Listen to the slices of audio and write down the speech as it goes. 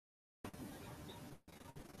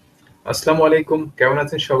আসসালামু আলাইকুম, কেমন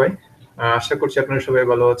আছেন সবাই? আশা করছি আপনারা সবাই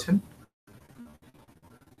ভালো আছেন।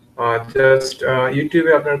 জাস্ট YouTube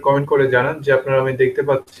এ আপনারা কমেন্ট করে জানান যে আপনারা আমায় দেখতে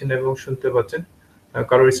পাচ্ছেন এবং শুনতে পাচ্ছেন।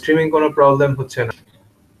 কারোর স্ট্রিমিং কোনো প্রবলেম হচ্ছে না।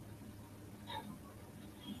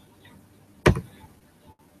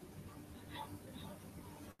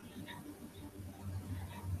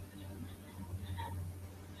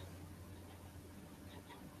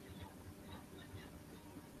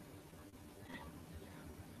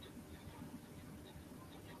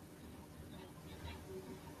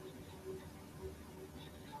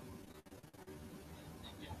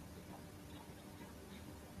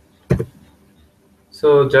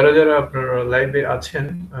 সো যারা আপনারা লাইভে আছেন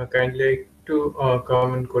কাইন্ডলি একটু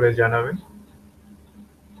কমেন্ট করে জানাবেন।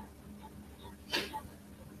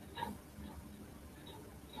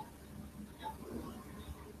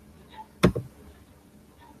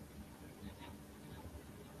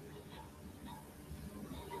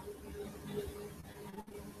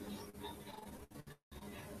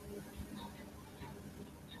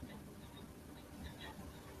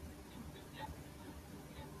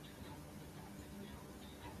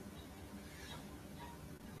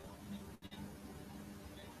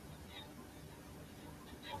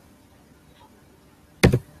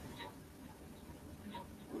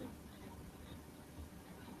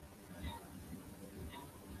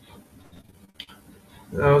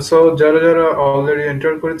 সো যারা অলরেডি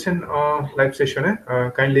এন্টার করেছেন লাইভ সেশনে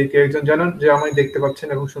কাইন্ডলি কেউ একজন জানান যে আমায় দেখতে পাচ্ছেন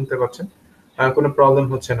এবং শুনতে পাচ্ছেন। কোনো প্রবলেম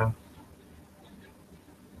হচ্ছে না।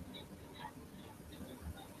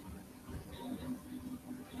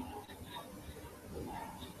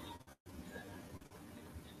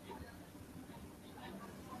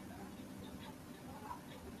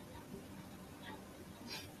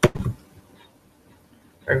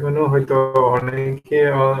 এখনো হয়তো অনেকে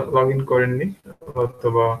লগইন করেননি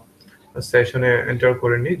অথবা সেশনে এন্টার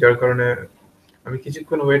করেননি, যার কারণে আমি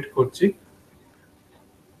কিছুক্ষণ ওয়েট করছি।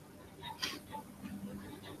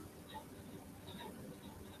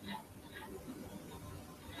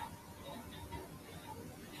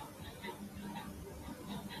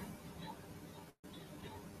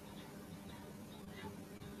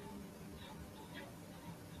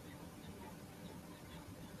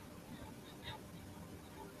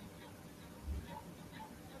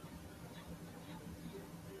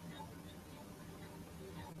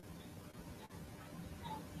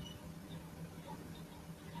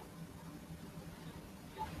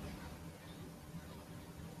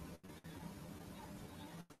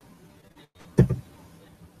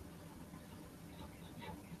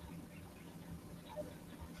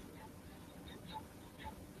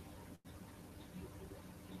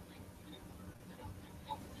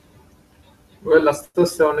 ওয়েল, আস্তে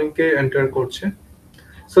আস্তে অনেকে এন্টার করছে।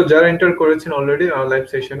 সো যারা এন্টার করেছেন অলরেডি লাইভ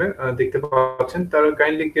সেশনে দেখতে পাচ্ছেন, তারা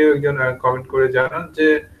কাইন্ডলি কেউ একজন কমেন্ট করে জানান যে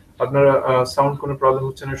আপনারা সাউন্ড কোনো প্রবলেম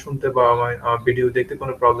হচ্ছে না শুনতে, বা আমার ভিডিও দেখতে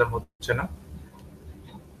কোনো প্রবলেম হচ্ছে না।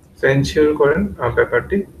 সো এনশিওর করেন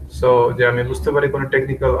ব্যাপারটি, সো যে আমি বুঝতে পারি কোনো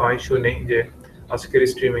টেকনিক্যাল ইস্যু নেই যে আজকের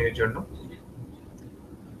স্ট্রিমিং এর জন্য।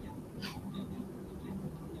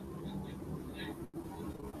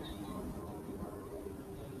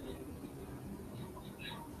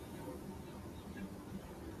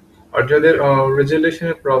 আর যাদের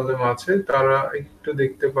রেজুলেশনের প্রবলেম আছে তারা একটু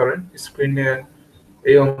দেখতে পারেন স্ক্রিনে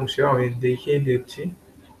এই অংশে আমি দেখিয়ে দিচ্ছি।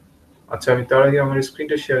 আচ্ছা, আমি তার আগে আমার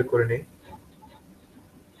স্ক্রিনটা শেয়ার করে নিই।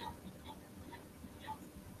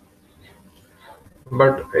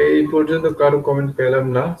 বাট এই পর্যন্ত কারো কমেন্ট পেলাম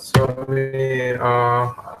না, সো আমি আহ,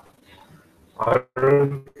 আরো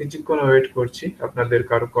কিছুক্ষণ ওয়েট করছি আপনাদের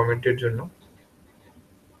কারো কমেন্টের জন্য।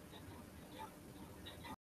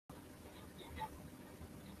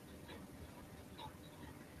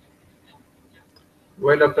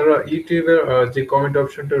 ওয়েল, আপনারা ইউটিউবের যে কমেন্ট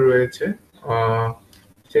অপশনটা রয়েছে আহ,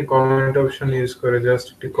 সেই কমেন্ট অপশন ইউজ করে জাস্ট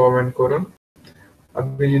একটি কমেন্ট করুন।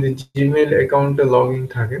 আপনি যদি জিমেইল অ্যাকাউন্টে লগ ইন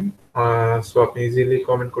থাকেন, সো আপনি ইজিলি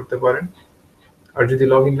কমেন্ট করতে পারেন। আর যদি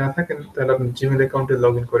লগ ইন না থাকেন তাহলে আপনি জিমেইল অ্যাকাউন্টে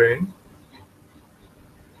লগ ইন করে নিন।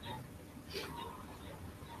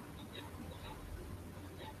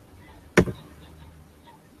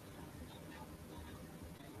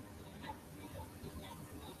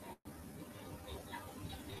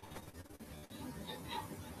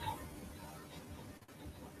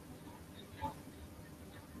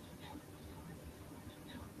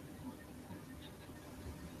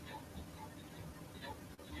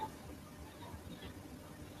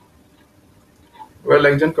 ওয়েল,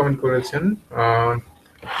 একজন কমেন্ট করেছেন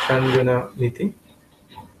সঞ্জনা নীতি।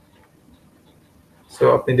 সো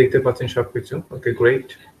আপনি দেখতে পাচ্ছেন সবকিছু, ওকে গ্রেট।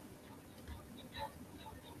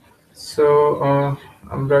 সো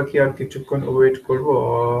আমরা কি আর কিছুক্ষণ ওয়েট করব?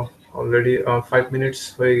 অলরেডি 5 মিনিটস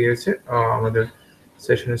হয়ে গিয়েছে আমাদের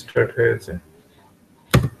সেশন স্টার্ট হয়েছে।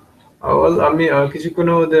 আমি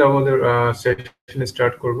কিছুক্ষণের মধ্যে আমাদের সেশন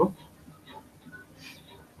স্টার্ট করব।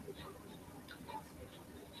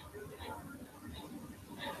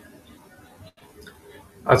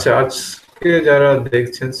 আচ্ছা, আজকে যারা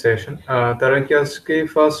দেখছেন সেশন তারা কি আজকে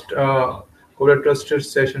ফার্স্ট কোডার ট্রাস্টের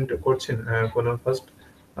সেশনটা করছেন? কোনো first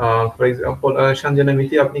for example Sanjana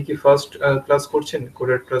Miti, আপনি কি ফার্স্ট ক্লাস করছেন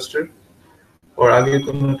কোডার ট্রাস্টের, ওর আগে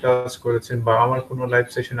কোনো ক্লাস করেছেন বা আমার কোনো লাইভ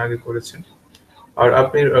সেশন আগে করেছেন? আর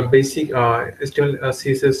আপনার বেসিক HTML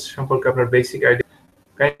CSS সম্পর্কে আপনার বেসিক আইডিয়া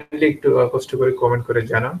কাইন্ডলি একটু কষ্ট করে কমেন্ট করে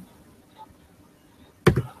জানান।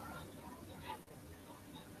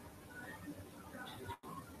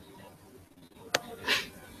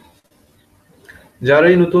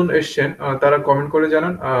 যারাই নতুন এসছেন তারা কমেন্ট করে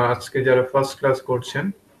জানান। আজকে যারা ফার্স্ট ক্লাস করছেন,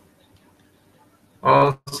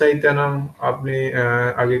 সাইতানাম, আপনি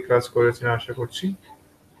আগে ক্লাস করেছেন আশা করছি।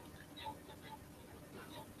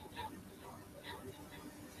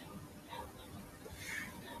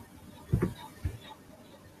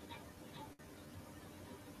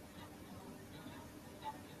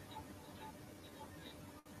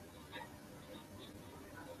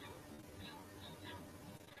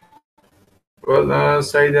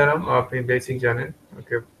 সাইদারাম, আপনি বেসিক জানেন।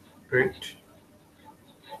 ওকে, গ্রেট।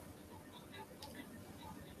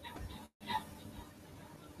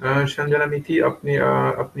 সঞ্জনা মিতি,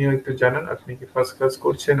 আপনিও একটু জানান আপনি কি ফার্স্ট ক্লাস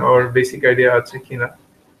করছেন আর বেসিক আইডিয়া আছে কিনা।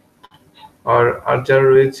 আর যারা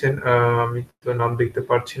রয়েছেন আমি তো নাম দেখতে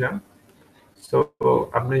পারছি না, সো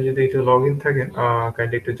আপনি যদি একটু লগ ইন থাকেন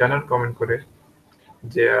কাইন্ডলি একটু জানান কমেন্ট করে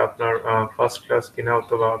যে আপনার ফার্স্ট ক্লাস কিনা,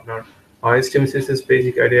 অথবা আপনার HTML CSS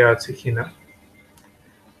বেসিক আইডিয়া আছে কিনা।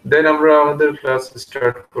 দেন আমরা আমাদের ক্লাস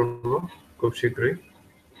স্টার্ট করব খুব শীঘ্রই।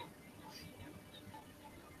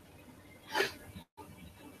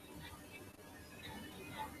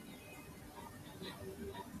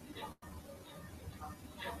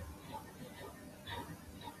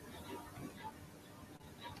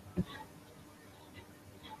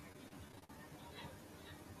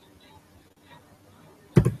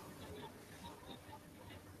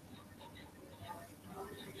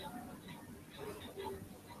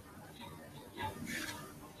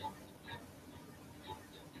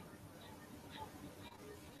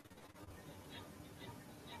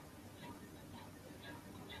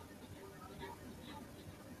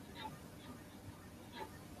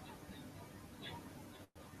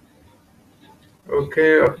 ওকে,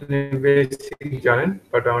 আপনি বেসিক জানেন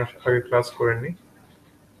বাট আমার আগে ক্লাস করেননি।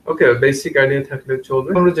 ওকে, বেসিক আইডিয়া থাকলে চলবে।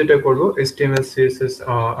 আমরা যেটা করব HTML CSS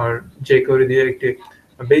আর jQuery দিয়ে একটি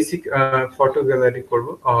বেসিক ফটো গ্যালারি করব,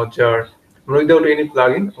 যার without any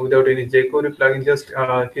plugin, without any jQuery plugin, just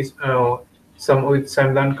some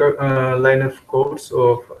line of codes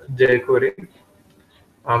of jQuery।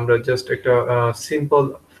 আমরা জাস্ট একটা সিম্পল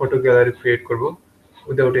ফটো গ্যালারি ক্রিয়েট করব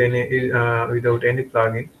without any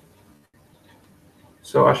plugin।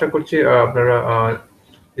 সো আশা করছি আপনারা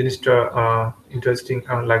জিনিসটা ইন্টারেস্টিং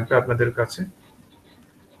লাগবে আপনাদের কাছে,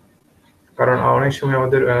 কারণ অনেক সময়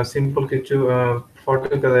আমাদের সিম্পল কিছু ফটো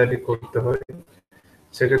গ্যালারি করতে হয়।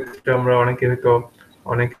 সেক্ষেত্রে আমরা অনেকে হয়তো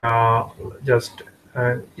অনেক জাস্ট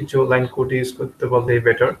কিছু লাইন কোড ইউজ করতে বললেই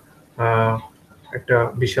বেটার একটা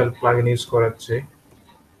বিশাল প্লাগইন ইউজ করার চেয়ে।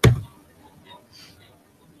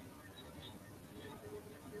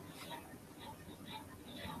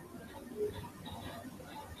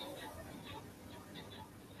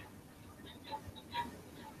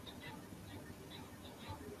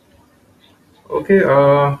 ওকে,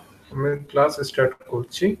 আমি ক্লাস স্টার্ট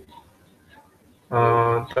করছি।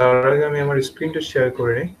 তার আগে আমি আমার স্ক্রিনটা শেয়ার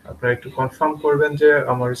করে নিই। আপনারা একটু কনফার্ম করবেন যে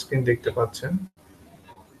আমার স্ক্রিন দেখতে পাচ্ছেন।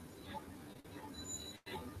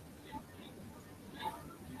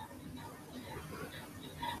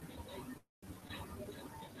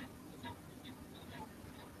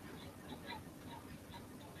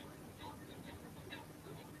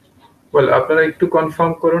 ওয়েল, আপনারা একটু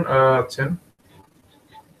কনফার্ম করুন আছেন।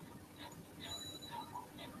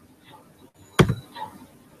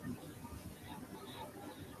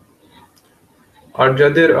 আর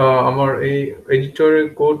যাদের আমার এই এডিটরের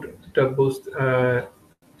কোডটা বুঝতে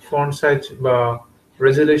ফন্ট সাইজ বা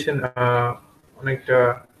রেজুলেশন অনেকটা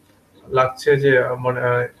লাগছে যে মানে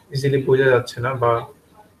ইজিলি বোঝা যাচ্ছে না বা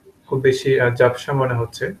খুব বেশি ঝাপসা মনে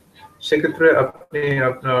হচ্ছে, সেক্ষেত্রে আপনি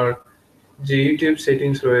আপনার যে ইউটিউব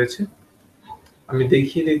সেটিংস রয়েছে, আমি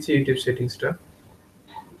দেখিয়ে দিচ্ছি ইউটিউব সেটিংসটা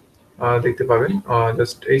দেখতে পাবেন।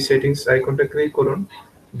 জাস্ট এই সেটিংস আইকনটা ক্লিক করুন,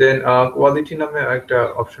 দেন কোয়ালিটি নামে একটা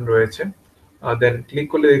অপশন রয়েছে, দেন ক্লিক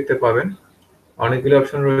করলে দেখতে পাবেন অনেকগুলো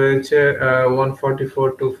অপশন রয়েছে 144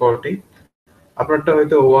 to 40। আপনারটা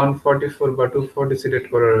হয়তো 144 বা 240 সিলেক্ট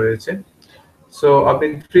করা রয়েছে। সো আপনি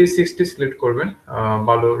 360 সিলেক্ট করবেন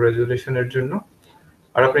ভালো রেজুলেশনের জন্য।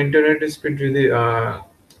 আর আপনার ইন্টারনেট স্পিড যদি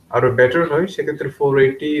আরো বেটার হয় সেক্ষেত্রে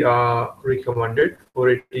 480 রিকমেন্ডেড।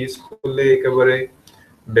 480 ইউজ করলে একেবারে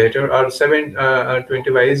বেটার। আর 720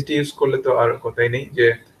 বা এইচডি ইউজ করলে তো আর কথাই নেই, যে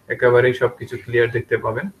একেবারেই সবকিছু ক্লিয়ার দেখতে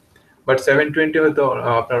পাবেন। বাট 720 হয়তো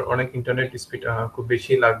আপনার অনেক ইন্টারনেট স্পিড খুব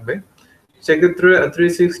বেশি লাগবে, সেক্ষেত্রে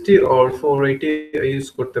 360 or 480 ইউজ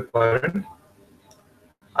করতে পারেন।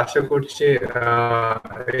 আশা করছি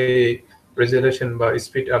এই রেজুলেশন বা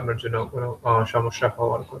স্পিড আপনার জন্য কোনো সমস্যা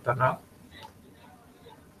হওয়ার কথা না।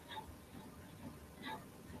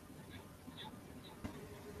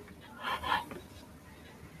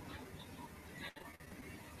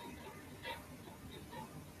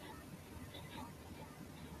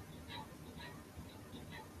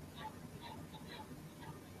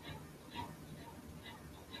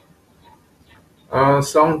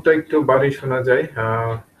 সাউন্ডটা একটু বাড়ি শোনা যায়।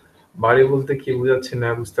 বাড়ি বলতে কি বোঝাচ্ছি না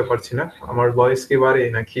বুঝতে পারছি না। আমার ভয়েস কি বাড়ি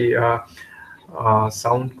নাকি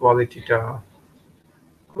সাউন্ড কোয়ালিটিটা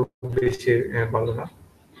খুব বেশি ভালো না?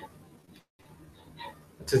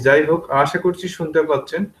 আচ্ছা, যাই হোক, আশা করছি শুনতে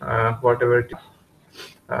পাচ্ছেন হোয়াট এভার।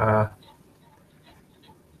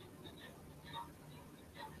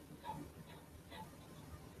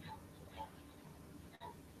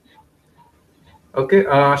 ওকে,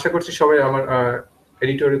 আশা করছি সবাই আমার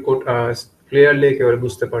এডিটরি কোড ক্লিয়ারলি একেবারে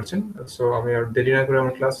বুঝতে পারছেন। সো আমি আর দেরি না করে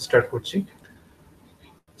আমার ক্লাস স্টার্ট করছি।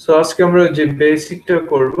 সো আজকে আমরা যে বেসিকটা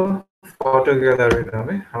করব, ফটো গ্যালারি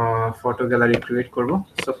নামে ফটো গ্যালারি ক্রিয়েট করব।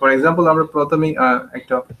 সো ফর এক্সাম্পল আমরা প্রথমেই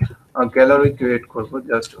একটা গ্যালারি ক্রিয়েট করব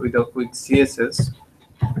just with CSS.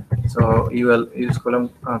 So UL use করলাম,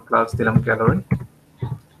 ক্লাস দিলাম গ্যালারি।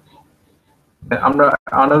 আমরা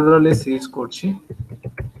আনাদার লেস ইউজ করছি,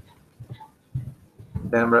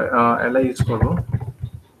 দেন আমরা এলআই ইউজ করব।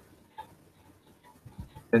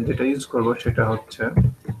 দেন যেটা ইউজ করব সেটা হচ্ছে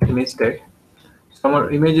ইমেজ ট্যাগ। আমার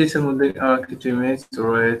ইমেজেস এর মধ্যে কিছু ইমেজ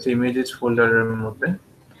রয়েছে ইমেজেস ফোল্ডারের মধ্যে।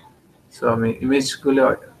 সো আমি ইমেজগুলো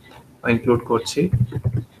ইনক্লুড করছি।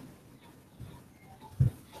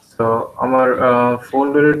 তো আমার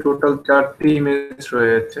ফোল্ডারে টোটাল 4টি ইমেজ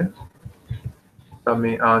রয়েছে।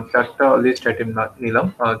 আমি 4টা লিস্ট আইটেম নিলাম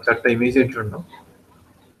 4টা ইমেজের জন্য।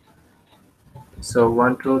 সো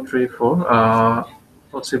 1 2 3 4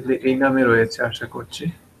 পসিবলি এই নামে রয়েছে আশা করছি।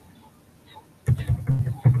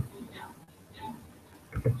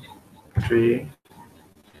 3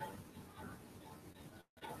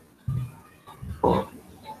 4।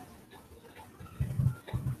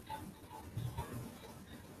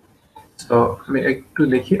 সো আমি একটু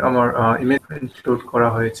দেখি আমার ইমেজ ইনক্লুড করা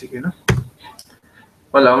হয়েছে কিনা।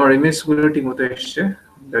 বলে আমার ইমেজগুলো ঠিকমতো এসছে,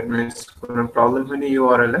 দ্যাট মিনস কোনো প্রবলেম হয়নি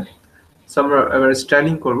ইউআরএল এ। সো আমরা এবার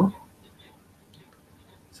স্টাইলিং করব।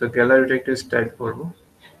 সো গ্যালারিটা একটু স্টাইল করব।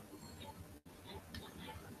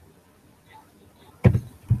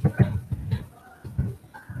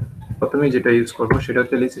 প্রথমে যেটা ইউজ করব সেটা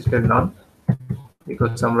হচ্ছে লিস্ট স্টাইল নান,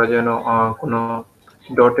 বিকজ আমরা যেন কোনো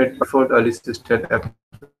dotted for list style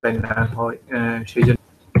apply না হয় সেই জন্য।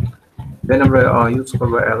 দেন আমরা ইউজ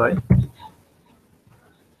করব এলআই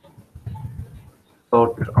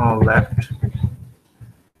ডট লেফট,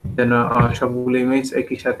 যেন সবগুলো ইমেজ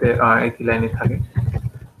একই সাথে একই লাইনে থাকে।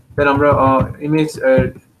 দেন আমরা ইমেজ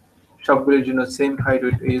সবগুলোর জন্য সেম হাইট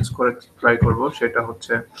ইউজ করে ট্রাই করব, সেটা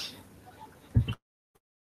হচ্ছে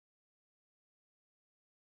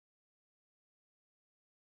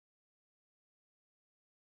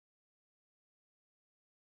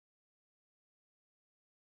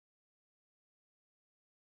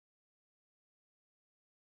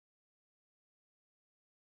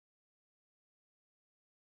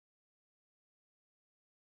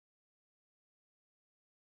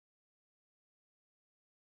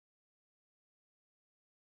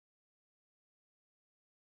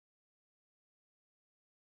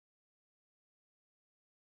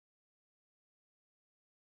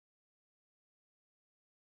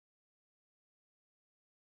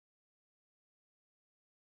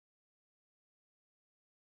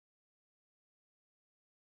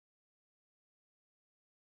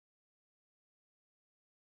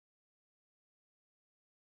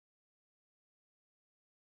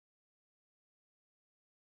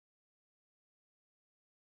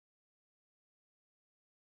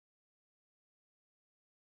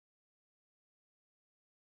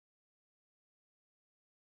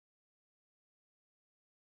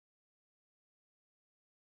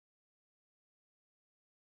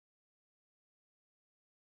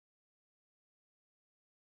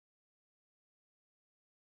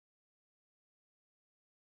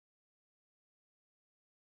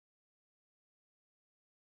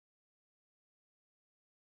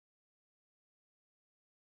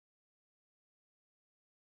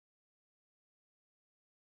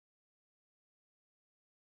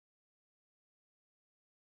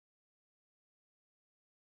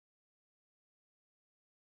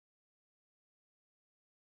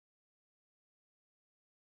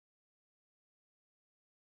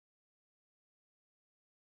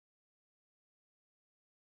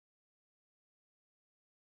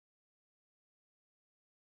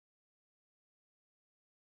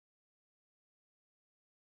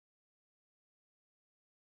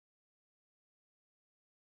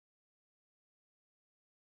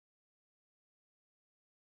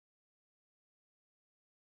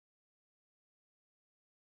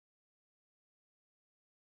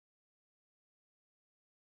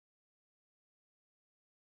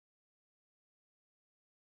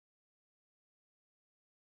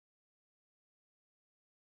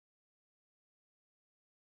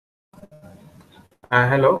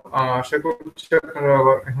হ্যালো, আশা করছি আপনারা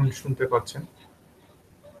আবার এখন শুনতে পাচ্ছেন।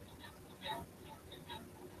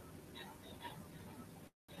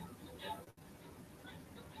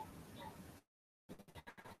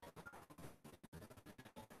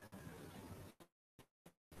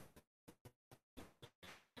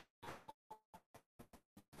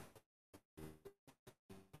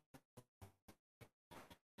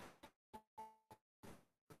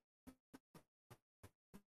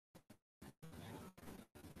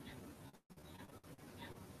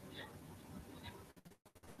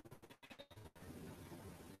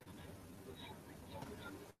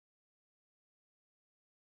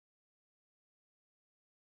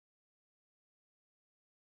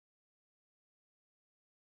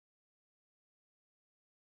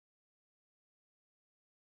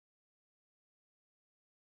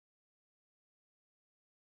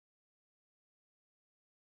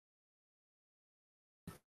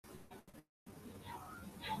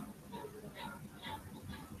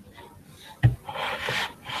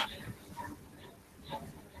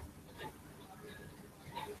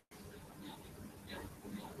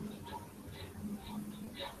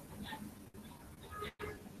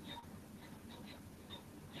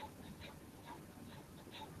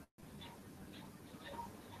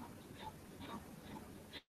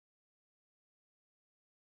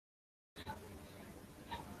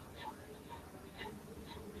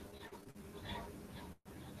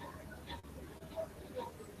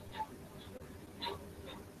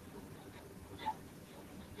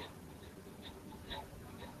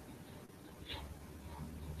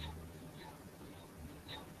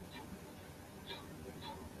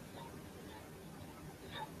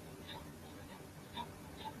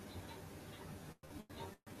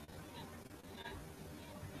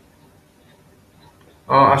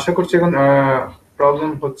 আশা করছি এখন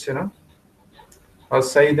প্রবলেম হচ্ছে না।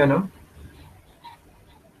 সাইদা না?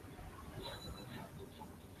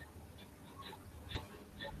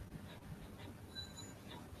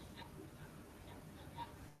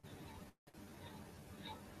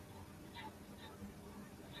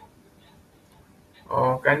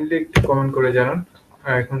 কাইন্ডলি একটু কমেন্ট করে জানান।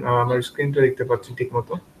 এখন আমার স্ক্রিনটা দেখতে পাচ্ছেন ঠিক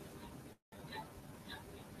মতো।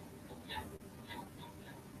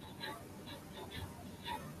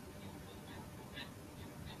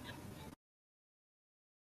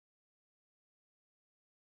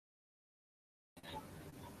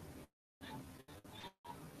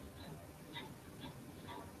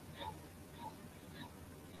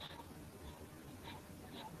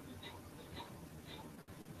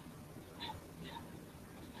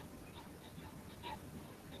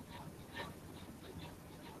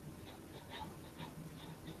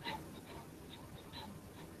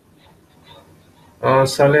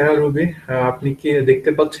 সালেহা রুবি, আপনি কি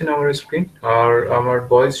দেখতে পাচ্ছেন আমার স্ক্রিন আর আমার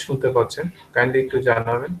ভয়েস শুনতে পাচ্ছেন? কাইন্ডলি একটু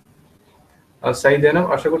জানাবেন। সাইদ এনাম,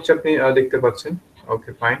 আশা করছি আপনি দেখতে পাচ্ছেন।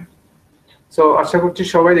 ওকে, ফাইন। সো আশা করছি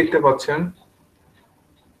সবাই দেখতে পাচ্ছেন।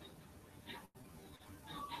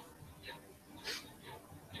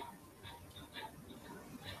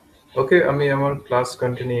 ওকে, আমি আমার ক্লাস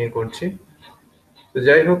কন্টিনিউ করছি। তো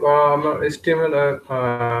যাই হোক, আমরা HTML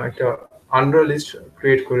একটা আন্ডার লিস্ট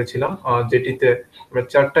ক্রিয়েট করেছিলাম, যেটিতে আমরা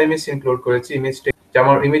 4টা ইমেজ ইনক্লুড করেছি। ইমেজটা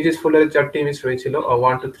আমার ইমেজেস ফোল্ডারে 4টি ইমেজ হয়েছিল,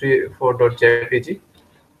 1 2 3 4.jpg।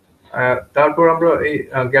 তারপর আমরা এই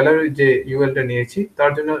গ্যালারির যে ইউআরএলটা নিয়েছি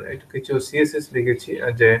তার জন্য একটু কিছু সিএসএস লিখেছি,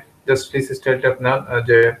 যে জাস্ট লিস্ট স্টাইলটা আপনার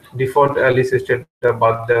যে ডিফল্ট লিস্ট স্টাইলটা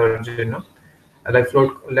বাদ দেওয়ার জন্য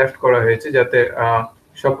ফ্লোট লেফট করা হয়েছে, যাতে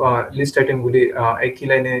সব লিস্ট আইটেমগুলি একই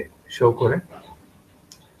লাইনে শো করে।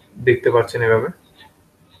 দেখতে পাচ্ছেন এভাবে।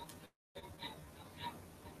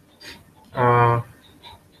 আহ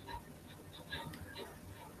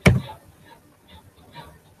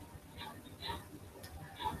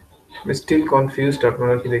স্টিল কনফিউজড,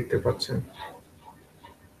 আপনারা কি দেখতে পাচ্ছেন?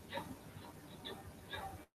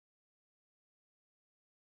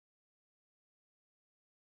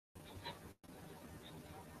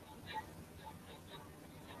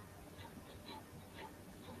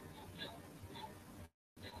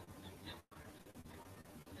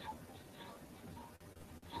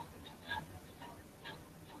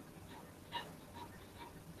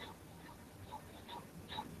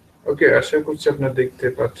 ওকে, আশা করছি আপনারা দেখতে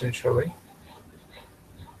পাচ্ছেন সবাই।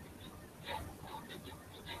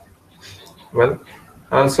 ওয়েল,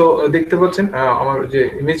 সো দেখতে পাচ্ছেন আমার যে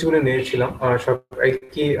ইমেজগুলো নিয়েছিলাম সব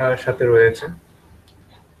একই সাথে রয়েছে।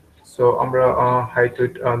 সো আমরা হাইট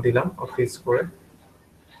উইডথ দিলাম ফিক্স করে।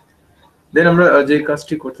 দেন আমরা যে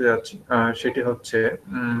কাজটি করতে যাচ্ছি সেটি হচ্ছে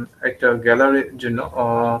একটা গ্যালারির জন্য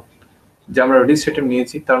যে আমরা রিসেটে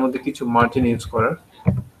নিয়েছি তার মধ্যে কিছু মার্জিন ইউজ করার।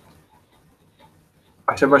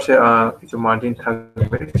 আশেপাশে কিছু মার্জিন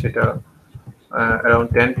থাকবে, সেটা অ্যারাউন্ড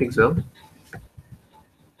 10 পিক্সেল,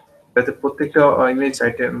 যাতে প্রত্যেকটা ইমেজ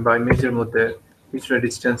আইটেম বা ইমেজের মধ্যে কিছুটা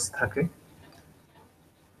ডিস্টেন্স থাকে।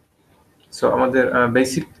 সো আমাদের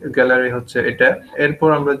বেসিক গ্যালারি হচ্ছে এটা। এরপর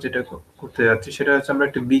আমরা যেটা করতে যাচ্ছি সেটা হচ্ছে আমরা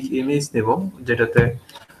একটা বিগ ইমেজ নেব, যেটাতে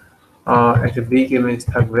একটা বিগ ইমেজ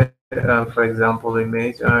থাকবে। ফর এক্সাম্পল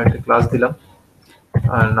ইমেজ, একটা ক্লাস দিলাম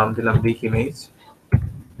আর নাম দিলাম বিগ ইমেজ।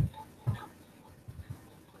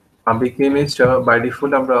 বিগ ইমেজটা বাই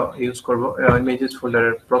ডিফল্ট আমরা ইউজ করব ইমেজেস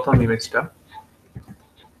ফোল্ডারের প্রথম ইমেজটা।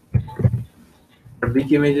 বিগ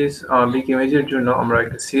ইমেজের জন্য আমরা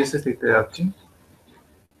একটা সিএসএস লিখতে যাচ্ছি।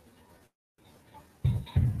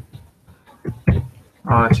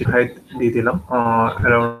 height দিয়ে দিলাম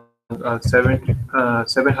around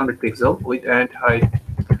 700 pixel, width and height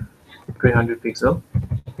 300 pixel,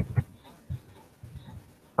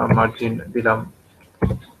 margin দিলাম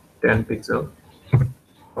 10 pixel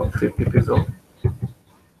or 50 pixel।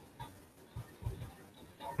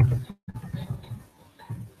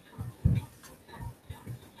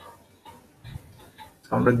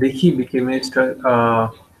 আমরা দেখি বিগ ইমেজটা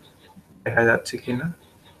দেখা যাচ্ছে কিনা।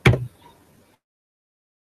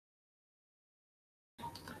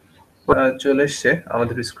 চলে এসছে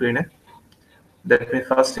আমাদের স্ক্রিনে। দ্যাট মিন্স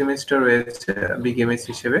ফার্স্ট ইমেজটা রয়েছে বিগ ইমেজ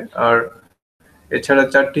হিসেবে, আর এছাড়া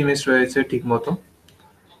 4টি ইমেজ রয়েছে ঠিক মতো।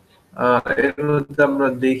 এর মধ্যে আমরা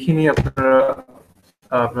দেখিনি, আপনারা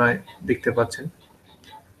দেখতে পাচ্ছেন।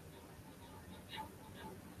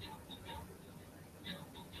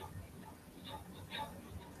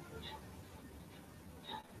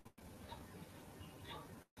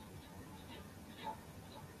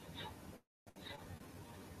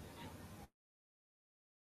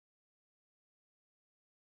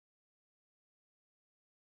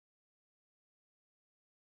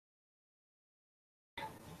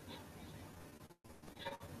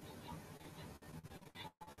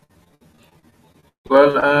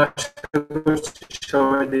 ওয়েল,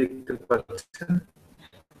 সবাই দেখতে পাচ্ছেন।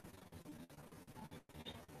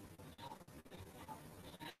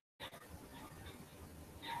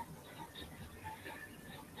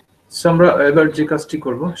 আমরা এবার যে কাজটি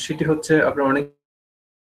করব সেটি হচ্ছে আপনার অনেক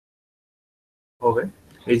হবে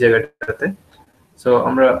এই জায়গাটাতে। সো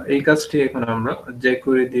আমরা এই কাজটি এখন আমরা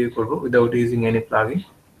jQuery দিয়ে করব without using any plugin.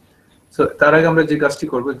 So তার আগে আমরা যে কাজটি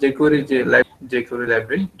করব, jQuery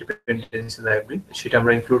লাইব্রেরি, ডিপেন্ডেন্সি লাইব্রেরি, সেটা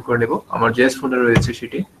আমরা ইনক্লুড করে নেব। আমার জেএস ফোল্ডার রয়েছে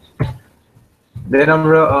সেটি। দেন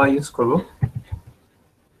আমরা ইউজ করব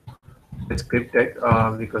স্ক্রিপ্ট ট্যাগ,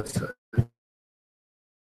 বিকজ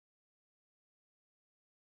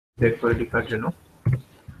jQuery লেখার জন্য।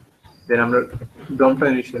 দেন আমরা ডমটা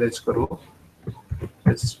ইনিশিয়ালাইজ করব,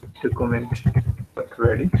 document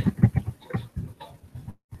ready।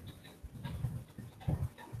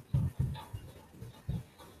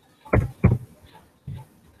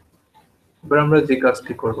 এবার আমরা যে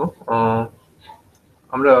কাজটি করব,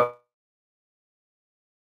 আমরা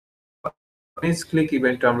ইমেজ ক্লিক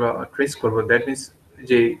ইভেন্ট আমরা ট্রেস করব। দ্যাট মিন্স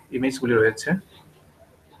যে ইমেজগুলি রয়েছে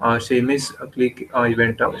সেই ইমেজ ক্লিক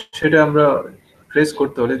ইভেন্টটা, সেটা আমরা ট্রেস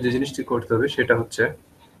করতে হলে যে জিনিসটি করতে হবে সেটা হচ্ছে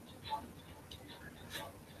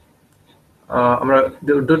আমরা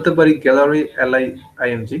ধরতে পারি gallery LI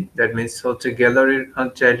IMG. That means হচ্ছে গ্যালারির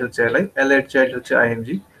চাইল্ড হচ্ছে এলআই, এলআই এর চাইল্ড হচ্ছে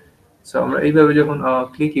আইএমজি। সো আমরা এইভাবে যখন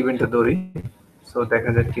ক্লিক ইভেন্টটা ধরি, সো দেখা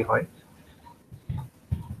যাক কি হয়।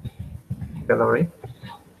 Gallery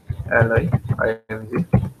LI IMG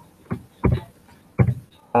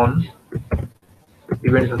on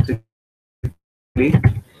event হচ্ছে ক্লিক।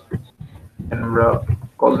 আমরা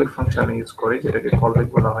কলব্যাক ফাংশন ইউজ করি, যেটাকে কলব্যাক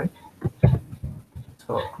বলা হয়।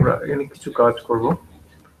 তো আমরা এখানে কিছু কাজ করব।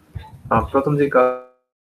 প্রথম যে কাজটি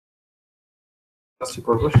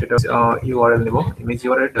করব সেটা ইউআরএল নেব, ইমেজ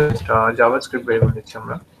ইউআরএল জাভাস্ক্রিপ্ট ভেরিয়েবল নিচ্ছি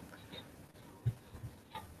আমরা।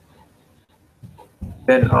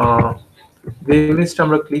 দেন যে ইমেজটা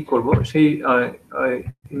আমরা ক্লিক করব সেই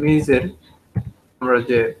ইমেজের আমরা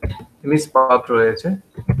যে ইমেজ পাথ রয়েছে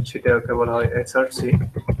সেটাকে বলা হয় এসআরসি।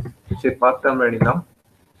 সেই পাথটা আমরা নিলাম,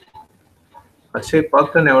 আর সেই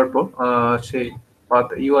পাথটা নেওয়ার পর সেই পাথ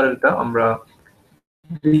ইউআরএলটা আমরা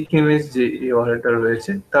বিগ ইমেজ যে ইউআরএলটা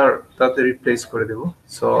রয়েছে তাতে রিপ্লেস করে দেব।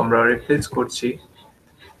 সো আমরা রিপ্লেস করছি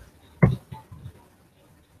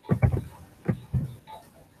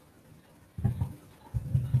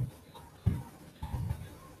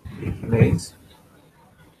ইমেজ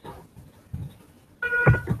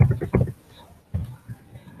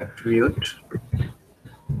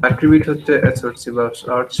অ্যাট্রিবিউট হচ্ছে এসআরসি বা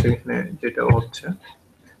সার্চ, সেখানে যেটা হচ্ছে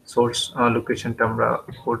সোর্স লোকেশনটা আমরা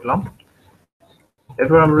করলাম।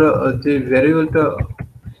 এরপর আমরা যে ভ্যারিয়েবলটা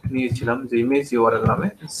নিয়েছিলাম যে ইমেজ ইউআরএল নামে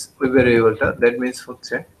ওই ভেরিয়েবলটা, দ্যাট মিন্স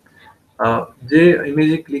হচ্ছে যে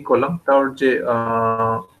ইমেজে ক্লিক করলাম তার যে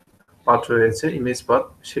পাথ রয়েছে ইমেজ পাথ,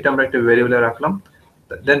 সেটা আমরা একটা ভেরিয়েবলে রাখলাম।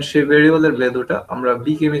 দেন সেই ভেরিয়েবলের ভ্যালুটা আমরা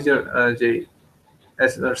বিগ ইমেজের যে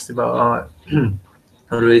এসআরসি বা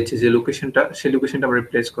রয়েছে যে লোকেশনটা, সেই লোকেশনটা আমরা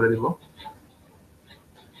রিপ্লেস করে দিব।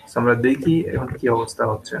 আমরা দেখি এখন কি অবস্থা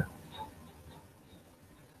হচ্ছে।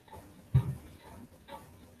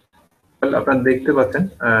 আপনারা দেখতে পাচ্ছেন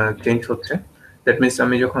চেঞ্জ হচ্ছে। দ্যাট মিন্স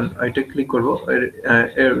আমি যখন এটা ক্লিক করব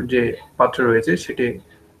এর যে পাথটা রয়েছে সেটি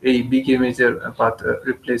এই বিগ ইমেজের পাথ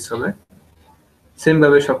রিপ্লেস হবে। সেম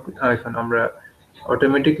ভাবে সব এখন আমরা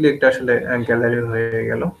অটোমেটিক্যালি একটা আসলে গ্যালারি হয়ে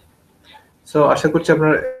গেল। সো আশা করছি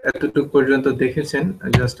আপনারা এতটুকু পর্যন্ত দেখেছেন।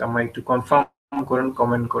 জাস্ট আমায় একটু কনফার্ম করুন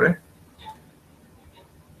কমেন্ট করে।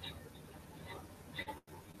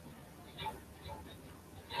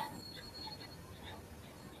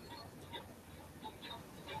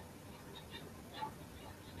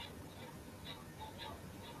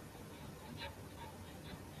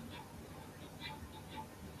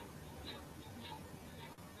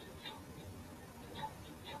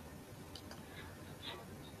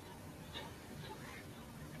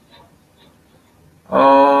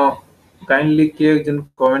 কাইন্ডলি কেউ একজন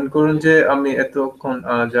কমেন্ট করুন যে আমি এতক্ষণ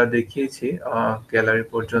যা দেখিয়েছি গ্যালারি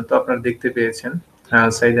পর্যন্ত আপনারা দেখতে পেয়েছেন। হ্যাঁ,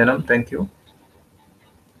 সাইদানাম, থ্যাংক ইউ।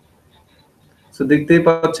 সো দেখতেই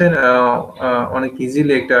পাচ্ছেন অনেক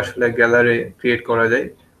ইজিলি একটা আসলে গ্যালারি ক্রিয়েট করা যায়।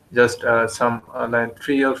 Just some line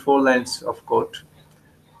 3 or 4 lines of code.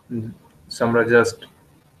 So আমরা জাস্ট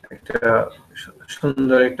একটা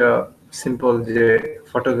সুন্দর একটা সিম্পল যে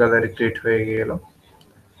ফটো গ্যালারি ক্রিয়েট হয়ে গেল।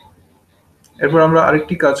 এরপর আমরা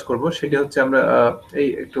আরেকটি কাজ করব, সেটা হচ্ছে আমরা এই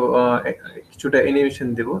একটু কিছুটা অ্যানিমেশন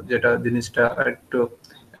দেব, যেটা জিনিসটা একটু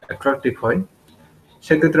অ্যাট্রাকটিভ হয়।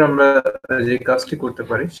 সেক্ষেত্রে আমরা যে কাজটি করতে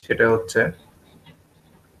পারি সেটা হচ্ছে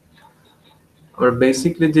আমরা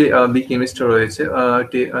বেসিকলি যে বিগ ইমেজটা রয়েছে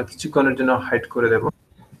এটি কিছুক্ষণের জন্য হাইড করে দেব।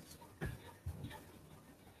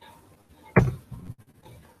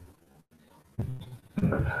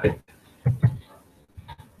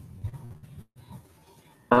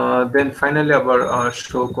 দেন ফাইনালি আবার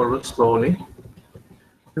শো করব স্লোলি,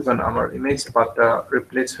 তখন আমার ইমেজ পাথটা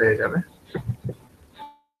রিপ্লেস হয়ে যাবে।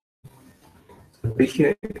 দেখি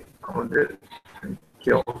আমাদের কি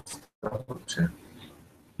অবস্থা হচ্ছে।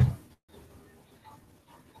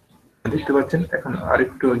 দেখতে পাচ্ছেন এখন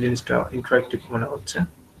আরেকটু জিনিসটা ইন্টারেক্টিভ মনে হচ্ছে।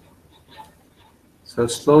 সো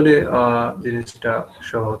স্লোলি জিনিসটা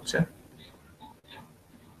শো হচ্ছে।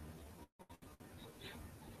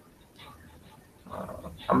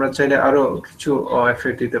 আমরা চাইলে আরো কিছু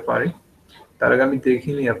এফেক্ট দিতে পারি। তার আগে আমি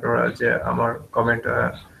দেখিনি আপনারা যে আমার কমেন্ট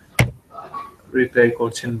রিপ্লাই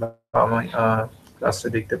করছেন বা আমার ক্লাসটা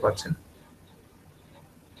দেখতে পাচ্ছেন।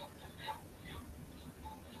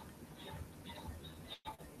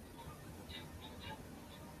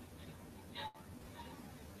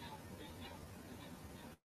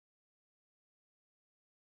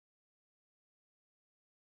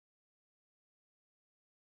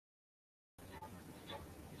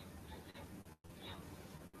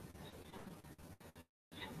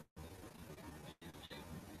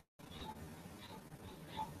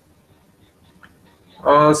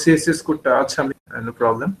 সিএসএস কোডটা আচ্ছা, আমি নো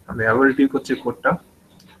প্রবলেম, আমি আবার রিভিউ করছি কোডটা।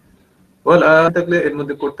 ওয়েল থাকলে এর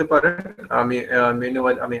মধ্যে করতে পারেন। আমি মেনু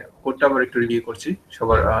আমি কোডটা আবার একটু রিভিউ করছি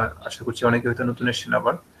সবার। আশা করছি অনেকে হয়তো নতুন এসেছেন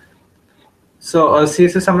আবার। সো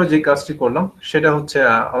সিএসএস আমরা যে কাজটি করলাম সেটা হচ্ছে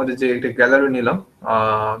আমাদের যে একটা গ্যালারি নিলাম,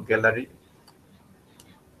 গ্যালারি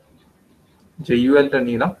যে ইউএলটা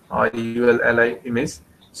নিলাম, ইউএল এলআই ইমেজ।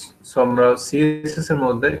 সো আমরা সিএসএস এর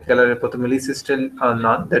মধ্যে গ্যালারির প্রথমে list style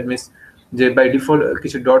naan, that means যে বাই ডিফল্ট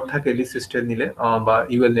কিছু ডট থাকে লিস্ট স্টাইল নিলে বা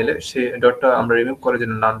ইউএল নিলে, সেই ডটটা আমরা রিমুভ করার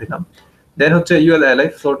জন্য নাম দিলাম। দেন হচ্ছে UL LI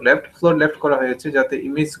float left. Float left করা হয়েছে যাতে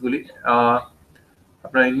ইমেজগুলি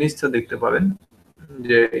আপনারা ইমেজটা দেখতে পাবেন,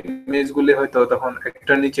 যে ইমেজগুলি হয়তো তখন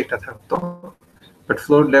একটার নিচে একটা থাকতো, বাট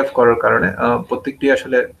ফ্লোট লেফট করার কারণে প্রত্যেকটি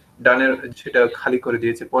আসলে ডানের সেটা খালি করে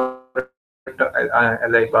দিয়েছে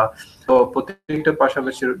এলআই বা, তো প্রত্যেকটা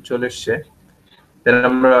পাশাপাশি চলে এসছে। দেন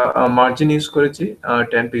আমরা মার্জিন ইউজ করেছি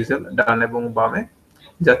 10 পিক্সেল ডান এবং বামে,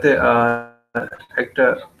 যাতে একটা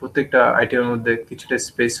প্রত্যেকটা আইটেমের মধ্যে কিছুটা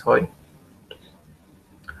স্পেস হয়।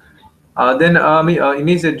 দেন আমি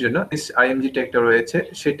ইমেজের জন্য আইএমজি ট্যাগটা রয়েছে,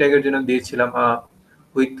 সেই ট্যাগের জন্য দিয়েছিলাম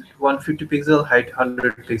with 150 pixel, height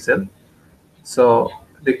 100 pixel. So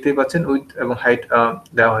দেখতেই পাচ্ছেন উইথ এবং হাইট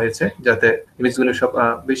দেওয়া হয়েছে যাতে ইমেজগুলো সব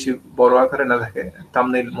বেশি বড় আকারে না থাকে,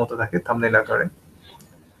 থাম্বনেইল মতো থাকে, থাম্বনেইল আকারে।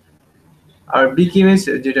 আর বিগ ইমেজ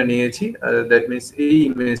যেটা নিয়েছি, দ্যাট মিন্স এই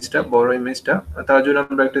ইমেজটা বড় ইমেজটা, তার জন্য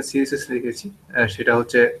আমরা একটা সিএসএস লিখেছি, সেটা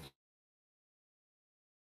হচ্ছে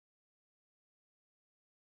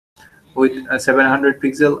with 700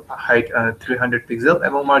 pixel, height 300 pixel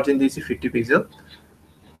এবং মার্জিন দিয়েছি 50 pixel।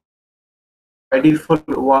 বাই ডিফল্ট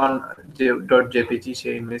ওয়ান যে .jpg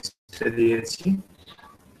সেই ইমেজটা দিয়েছি।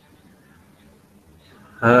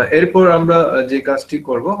 এরপর আমরা যে কাজটি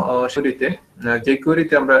করব সেটিতে যে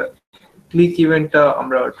কোয়েরিতে আমরা ক্লিক ইভেন্টটা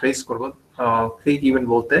আমরা ট্রেস করব। ক্লিক ইভেন্ট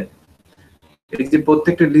বলতে এই যে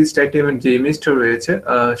প্রত্যেকটা লিস্ট আইটেমের যে ইমেজটা রয়েছে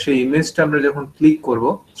সেই ইমেজটা আমরা যখন ক্লিক করব,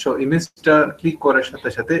 সো ইমেজটা ক্লিক করার সাথে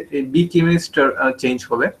সাথে এই বিগ ইমেজটা চেঞ্জ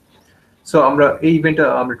হবে। সো আমরা এই ইভেন্টটা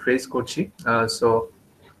আমরা ট্রেস করছি। সো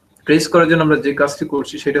ট্রেস করার জন্য আমরা যে কাজটি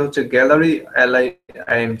করছি সেটা হচ্ছে gallery LI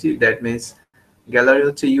IMG, that means gallery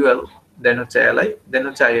হচ্ছে ইউএল, দেন হচ্ছে এলআই, দেন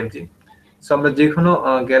হচ্ছে আইএমজি। সো আমরা যে কোনো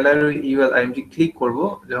গ্যালারি ইউএল আইএমজি ক্লিক করব।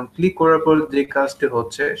 যখন ক্লিক করার পর যে কাজটি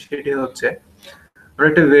হচ্ছে সেটি হচ্ছে আমরা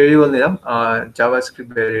একটা ভেরিয়েবল নিলাম,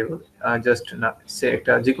 জাভাস্ক্রিপ্ট ভেরিয়েবল, জাস্ট না সে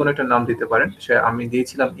একটা যে কোনো একটা নাম দিতে পারেন। সে আমি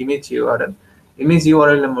দিয়েছিলাম ইমেজ ইউআরএল। ইমেজ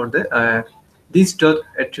ইউআরএল এর মধ্যে this dot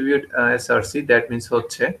attribute SRC, that means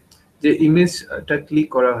হচ্ছে যে ইমেজটা ক্লিক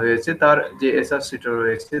করা হয়েছে তার যে এসআরসিটা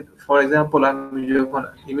রয়েছে। ফর এক্সাম্পল আমি যখন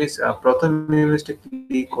ইমেজ প্রথম ইমেজটা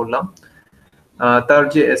ক্লিক করলাম তার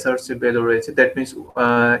যে এসআরসি ভ্যালু রয়েছে, দ্যাট মিনস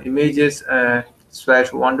ইমেজেস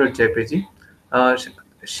 /1.jpg,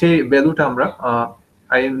 সেই ভ্যালুটা আমরা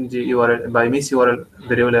আইএমজি ইউআরএল বা ইমেজ ইউআরএল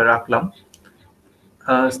ভেরিয়েবলে রাখলাম।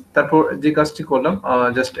 তারপর যে কাজটি করলাম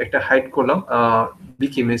জাস্ট একটা হাইড করলাম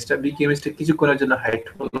বিগ ইমেজটা কিছুক্ষণের জন্য হাইড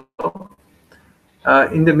হলো।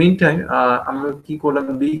 ইন দ্য মিন টাইম আমরা কি করলাম,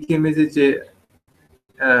 বিগ ইমেজের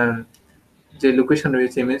যে লোকেশন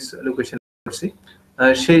রয়েছে, ইমেজ লোকেশন করছি,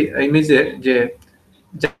 সেই ইমেজের যে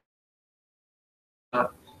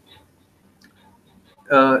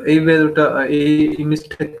এই ভ্যালুটা এই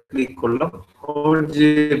ইমেজটা ক্লিক করলাম, ওর যে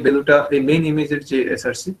ভ্যালুটা এই মেইন ইমেজের যে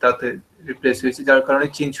এসআরসি তাতে রিপ্লেস হয়েছে, যার কারণে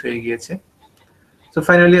চেঞ্জ হয়ে গিয়েছে। সো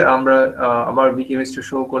ফাইনালি আমরা আবার বিগ ইমেজটা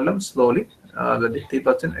শো করলাম স্লোলি। দেখতেই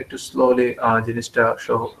পাচ্ছেন একটু স্লোলি জিনিসটা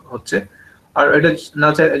শো হচ্ছে। আর এটা না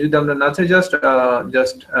চাই, যদি আমরা না চাই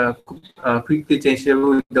জাস্ট কুইকলি চেঞ্জ হবে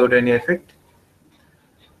উইদাউট এনি এফেক্ট।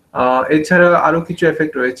 এছাড়া আরো কিছু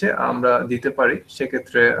এফেক্ট রয়েছে আমরা দিতে পারি।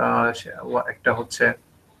 সেক্ষেত্রে একটা হচ্ছে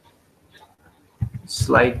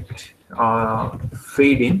স্লাইড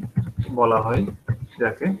ফেড ইন বলা হয়,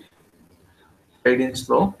 যাকে ফেড ইন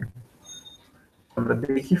স্লো। আমরা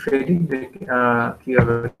দেখি ফেড ইন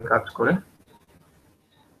কিভাবে কাজ করে।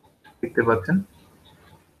 দেখতে পাচ্ছেন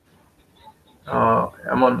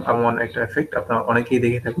এমন একটা এফেক্ট আপনারা অনেকেই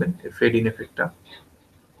দেখে থাকবেন, ফেড ইন এফেক্টটা।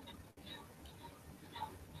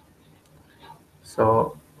 সো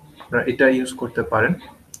আপনারা এটা ইউজ করতে পারেন।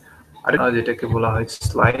 আর যেটাকে বলা হয়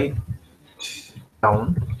স্লাইড ডাউন।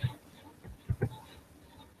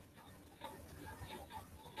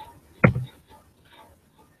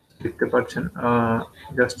 দেখতে পাচ্ছেন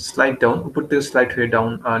জাস্ট স্লাইড ডাউন, উপর থেকে স্লাইড হয়ে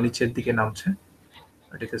ডাউন নিচের দিকে নামছে,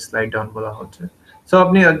 এটাকে স্লাইড ডাউন বলা হচ্ছে। সো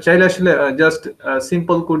আপনি চাইলে আসলে জাস্ট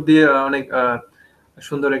সিম্পল কোড দিয়ে অনেক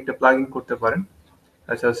সুন্দর একটা প্লাগইন করতে পারেন।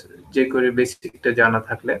 আচ্ছা, যে করে বেসিকটা জানা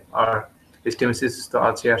থাকলে। আর HTML CSS তো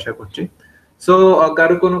আছে আশা করছি। সো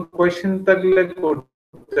কারো কোনো কোয়েশ্চেন থাকলে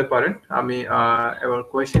করতে পারেন, আমি এবার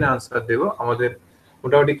কোয়েশ্চেন আনসার দেব। আমাদের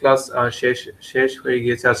মোটামুটি ক্লাস শেষ হয়ে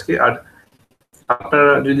গিয়েছে আজকে। আর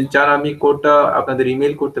আপনারা যদি চান আমি কোডটা আপনাদের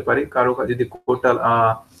ইমেল করতে পারি, কারো যদি কোডটা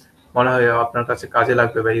মনে হয় আপনার কাছে কাজে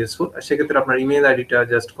লাগবে বা ইউজফুল, সেক্ষেত্রে আপনার ইমেল আইডিটা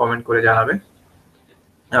জাস্ট কমেন্ট করে জানাবেন।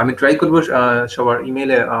 আমি ট্রাই করবো সবার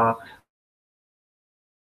ইমেলে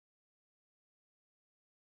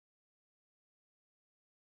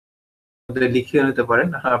লিখিয়ে নিতে পারেন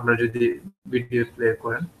আপনারা যদি ভিডিও প্লে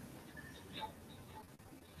করেন।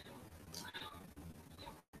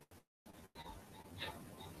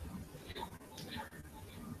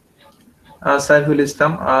 Saiful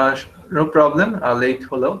Islam, no problem, late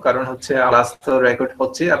হলো কারণ হচ্ছে ক্লাস তো রেকর্ড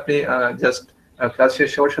হচ্ছে। আপনি জাস্ট ক্লাস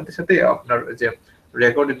শেষ হওয়ার সাথে সাথে আপনার যে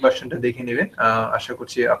রেকর্ডেড ভার্সনটা দেখে নেবেন। আশা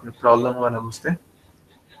করছি আপনার প্রবলেম হবে না বুঝতে।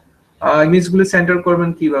 ইমেজগুলো সেন্টার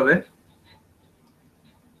করবেন কিভাবে?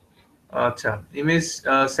 আচ্ছা, ইমেজ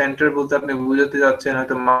সেন্টার বলতে আপনি বুঝাতে যাচ্ছেন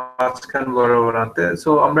হয়তো মাঝখান বরাবর আনতে। সো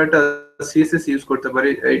আমরা একটা সিএসএস ইউজ করতে পারি।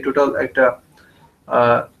 এই টোটাল একটা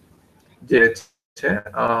যে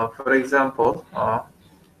ফর এক্সাম্পল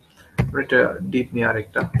এটা ডিপ নিয়ে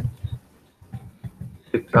আরেকটা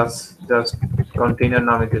ক্লাস জাস্ট কন্টেইনার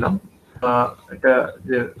নামে দিলাম। এটা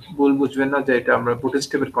যে ভুল বুঝবেন না যে এটা আমরা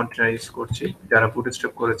বুটস্ট্র্যাপের কন্টেইনার ইউজ করছি, যারা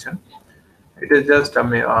বুটস্ট্র্যাপ করেছেন। এটা জাস্ট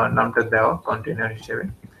আমি নামটা দেওয়া কন্টেইনার হিসেবে।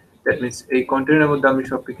 দ্যাট মিনস এই কন্টেইনারের মধ্যে আমি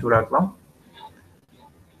সবকিছু রাখলাম।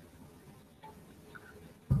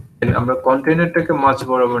 আমরা কন্টেইনারটাকে মাঝ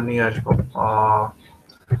বরাবর নিয়ে আসবো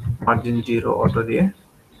মার্জিন 0 অটো দিয়ে।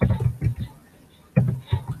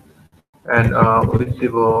 and with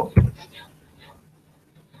দিব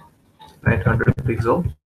 900 pixel.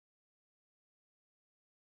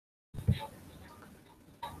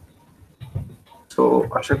 So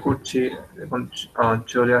আশা করছি এখন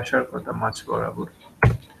চলে আসার কথা মাঝ বরাবর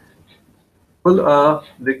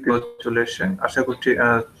দেখতে চলে এসে আশা করছি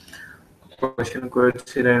কোয়েশ্চেন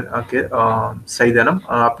করেছিলেন আগে সাইদ আনাম,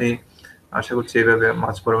 আপনি আশা করছি এইভাবে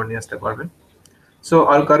মাঝ বরাবর নিয়ে আসতে পারবেন। সো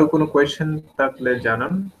আর কারো কোনো কোয়েশ্চেন থাকলে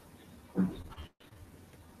জানান।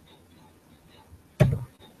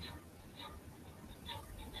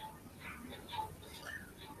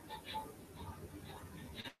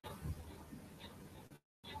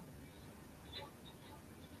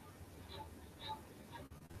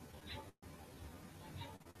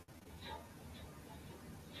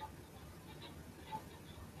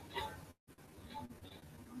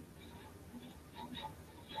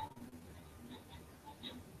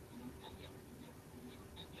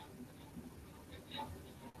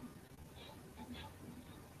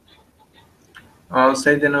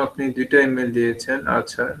 সাইদ আনাম, আপনি দুইটা ইমেল দিয়েছেন,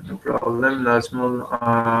 আচ্ছা নো প্রবলেম। নাজমুল,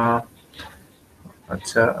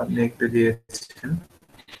 আচ্ছা আপনি একটা দিয়েছেন,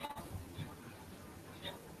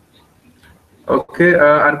 ওকে।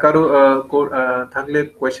 আর কারো থাকলে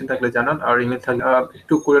কোয়েশ্চেন থাকলে জানান, আর ইমেল থাকলে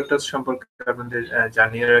একটু কোডারট্রাস্ট সম্পর্কে আপনাদের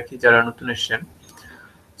জানিয়ে রাখি যারা নতুন এসেছেন।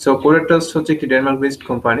 সো কোডারট্রাস্ট হচ্ছে একটি ডেনমার্ক বেসড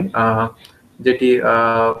কোম্পানি, যেটি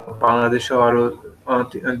বাংলাদেশে আরো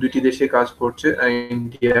দুইটি দেশে কাজ করছে,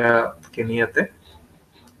 ইন্ডিয়া, কেনিয়াতে।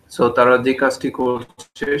 সো তারা যে কাজটি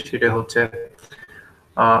করছে সেটা হচ্ছে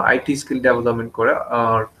আইটি স্কিল ডেভেলপমেন্ট করা,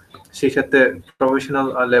 আর সেই সাথে প্রফেশনাল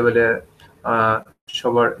লেভেলে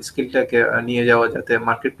সবার স্কিলটাকে নিয়ে যাওয়া, যাতে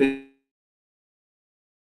মার্কেট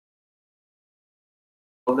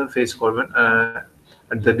প্রবলেম ফেস করবেন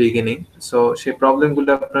at the beginning, সো সেই প্রবলেমগুলো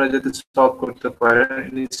আপনারা যদি সলভ করতে পারেন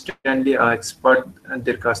ইনস্ট্যান্টলি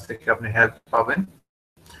এক্সপার্টদের কাছ থেকে আপনি হেল্প পাবেন,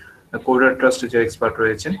 কোডার ট্রাস্টে যে এক্সপার্ট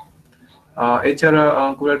রয়েছেন। এছাড়া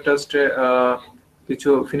কোডার ট্রাস্টে কিছু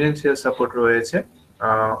ফিনান্সিয়াল সাপোর্ট রয়েছে,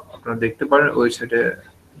 আপনারা দেখতে পারেন ওয়েবসাইটে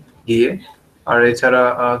গিয়ে। আর এছাড়া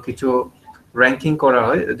কিছু র্যাঙ্কিং করা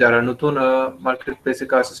হয় যারা নতুন মার্কেট প্লেসে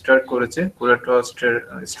কাজ স্টার্ট করেছে কোডার ট্রাস্টের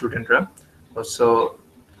স্টুডেন্টরা। সো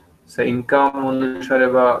ইনকাম অনুসারে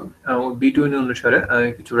বা বিটুইন অনুসারে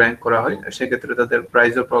কিছু র্যাঙ্ক করা হয়, সেক্ষেত্রে তাদের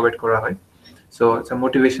প্রাইজও প্রোভাইড করা হয়। সো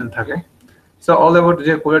মোটিভেশন থাকে। সো অল অ্যাবাউট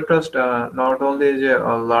যে কোডার ট্রাস্ট, নট অনলি যে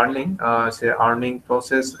লার্নিং, সে আর্নিং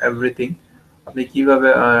প্রসেস, এভরিথিং আপনি কিভাবে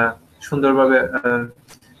সুন্দরভাবে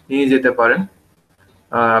নিয়ে যেতে পারেন,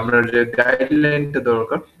 আপনার যে গাইডলাইনটা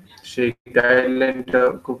দরকার সেই গাইডলাইনটা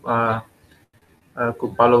খুব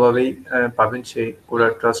ভালোভাবেই পাবেন সেই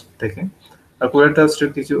কোডার ট্রাস্ট থেকে। আর কোডার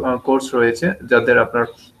ট্রাস্টের কিছু কোর্স রয়েছে যাদের আপনার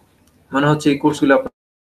মনে হচ্ছে এই কোর্সগুলো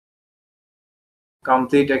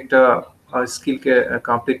কমপ্লিট একটা স্কিলকে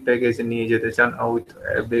কমপ্লিট প্যাকেজে নিয়ে যেতে চান,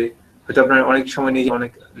 হয়তো আপনার অনেক সময় নিজে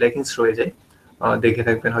অনেক ল্যাকিংস রয়ে যায়, দেখে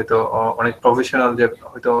থাকবেন হয়তো অনেক প্রফেশনাল যে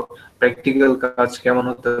হয়তো প্র্যাকটিক্যাল কাজ কেমন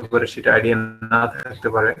হতে পারে সেটা আইডিয়া না থাকতে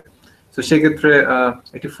পারে। তো সেক্ষেত্রে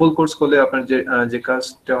একটি ফুল কোর্স করলে আপনার যে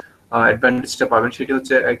কাজটা অ্যাডভান্টেজটা পাবেন সেটি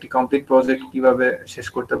হচ্ছে একটি কমপ্লিট প্রজেক্ট কিভাবে শেষ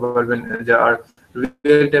করতে পারবেন, যে আর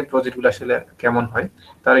রিয়েল টাইম প্রজেক্টগুলো আসলে কেমন হয়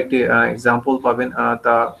তার একটি এক্সাম্পল পাবেন,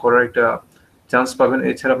 তা করার একটা চান্স পাবেন।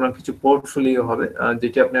 এছাড়া আপনার কিছু পোর্টফোলিও হবে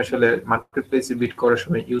যেটি আপনি আসলে মার্কেট প্লেসে বিড করার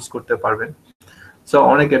সময় ইউজ করতে পারবেন। সো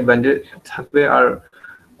অনেক অ্যাডভান্টেজ থাকবে। আর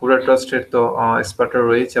কোডার ট্রাস্টের তো এক্সপার্টরা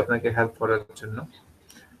রয়েছে আপনাকে হেল্প করার জন্য।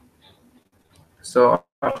 সো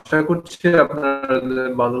আশা করছি আপনার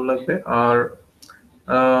ভালো লাগবে। আর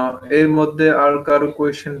এর মধ্যে আর কারো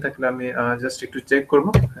কোয়েশ্চেন থাকলে আমি জাস্ট একটু চেক করব,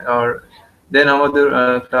 আর দেন আমাদের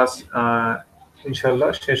ক্লাস ইনশাআল্লাহ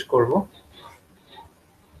শেষ করব।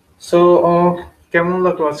 সো কেমন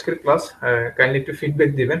লাগলো আজকের ক্লাস, কাইন্ডলি একটু ফিডব্যাক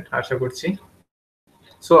দিবেন আশা করছি।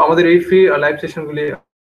 সো আমাদের এই free live সেশনগুলি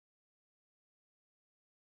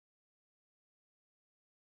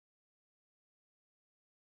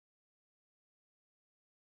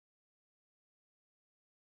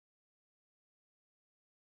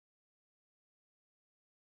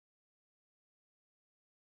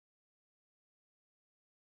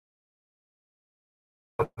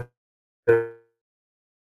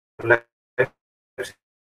live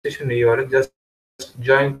session you are just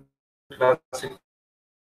join class,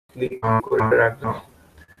 click on করে রাখলাম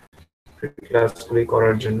ক্লাসগুলি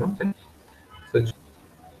করার জন্য। So,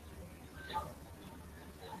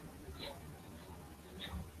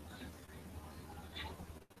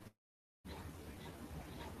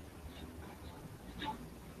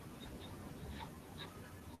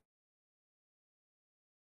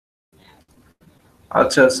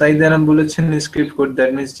 আচ্ছা সাইদ আনাম বলেছেন script code,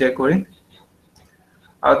 that means check করি।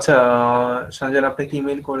 আচ্ছা, সঞ্জয় আপনাকে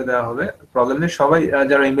ইমেল করে দেওয়া হবে, প্রবলেম নেই। সবাই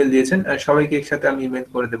যারা ইমেল দিয়েছেন সবাইকে একসাথে আমি ইমেল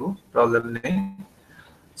করে দেবো, প্রবলেম নেই।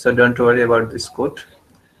 So don't worry about this code.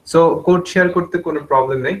 So code share করতে কোনো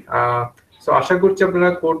প্রবলেম নেই। সো আশা করছি আপনারা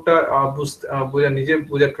কোডটা নিজে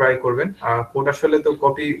বোঝা ট্রাই করবেন। কোড আসলে তো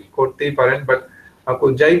কপি করতেই পারেন, বাট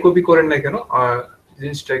যাই কপি করেন না কেন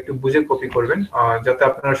জিনিসটা একটু বুঝে কপি করবেন, যাতে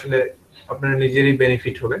আপনার আসলে আপনার নিজেরই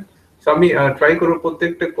বেনিফিট হবে। সো আমি ট্রাই করবো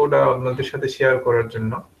প্রত্যেকটা কোড আপনাদের সাথে শেয়ার করার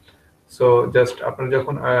জন্য। সো জাস্ট আপনারা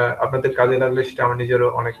যখন আপনাদের কাজে লাগলে সেটা আমার নিজেরও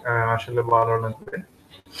অনেক আসলে ভালো লাগবে।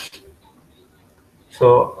 সো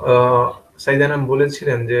সাইদানাম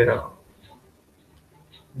বলেছিলেন যে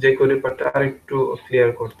যে কোডের আরেকটু ক্লিয়ার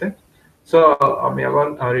করতে। সো আমি আবার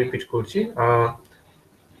রিপিট করছি।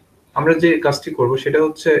 আমরা যে কাজটি করব সেটা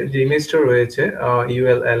হচ্ছে যে ইমেজটা রয়েছে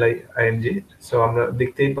ULLIMG। সো আমরা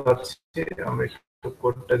দেখতেই পাচ্ছি, আমরা একটু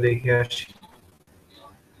কোডটা দেখে আসি।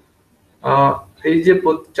 এই যে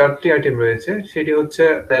চারটি আইটেম রয়েছে সেটি হচ্ছে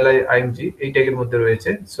LIMG এই ট্যাগের মধ্যে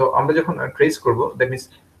রয়েছে। সো আমরা যখন ট্রেস করব, দ্যাট মিন্স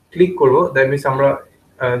ক্লিক করব, দ্যাট মিন্স আমরা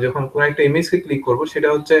যখন কোন একটা ইমেজকে ক্লিক করব সেটা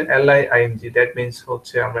হচ্ছে LIMG, দ্যাট মিন্স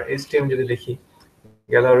হচ্ছে আমরা HTML যদি দেখি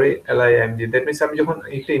গ্যালারি LIMG, দ্যাট মিন্স আমি যখন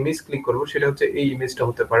একটা ইমেজ ক্লিক করব সেটা হচ্ছে এই ইমেজটা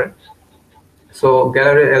হতে পারে। সো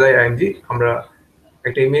গ্যালারি LIMG আমরা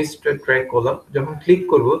একটা ইমেজ ট্র্যাক করলাম, যখন ক্লিক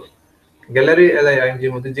করব গ্যালারি LIMG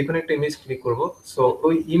এর মধ্যে যে কোনো একটা ইমেজ ক্লিক করব, সো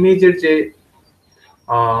ওই ইমেজের যে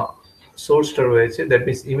সোর্সটা রয়েছে, that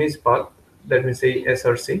means image path, that means এই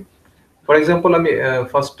SRC। ফর এক্সাম্পল আমি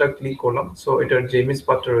ফার্স্টটা ক্লিক করলাম, সো এটার যে ইমেজ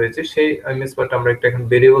পাথটা রয়েছে সেই ইমেজ পাথটা আমরা একটা এখন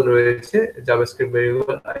ভেরিয়েবল রয়েছে জাভাস্ক্রিপ্ট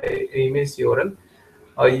ভেরিয়েবল ইমেজ ইউআরএল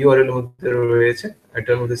এর মধ্যে রয়েছে,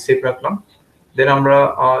 এটার মধ্যে সেভ রাখলাম। দেন আমরা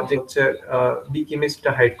যে হচ্ছে বিগ ইমেজটা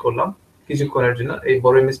হাইড করলাম কিছুক্ষণের জন্য, এই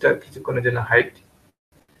বড় ইমেজটা কিছুক্ষণের জন্য হাইড।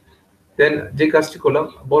 দেন যে কাজটি করলাম,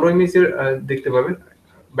 বড় ইমেজের দেখতে পাবেন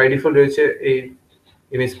বাই ডিফল্ট রয়েছে এই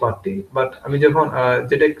ইমেজ পাথটি, বাট আমি যখন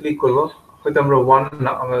যেটা ক্লিক করব, হয়তো আমরা ওয়ান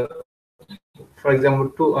না, ফর এক্সাম্পল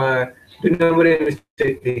দুই নম্বরের ইমেজটা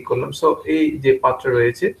ক্লিক করলাম, সো এই যে পাথটা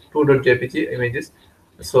রয়েছে 2.jpg ইমেজেস,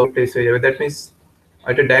 সো প্লেস হয়ে যাবে। দ্যাট মিন্স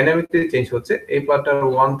এটা ডাইনামিকলি চেঞ্জ হচ্ছে, এই পার্টটা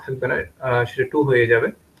 1 থাকবে না, সেটা 2 হয়ে যাবে।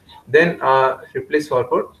 দেন রিপ্লেস হওয়ার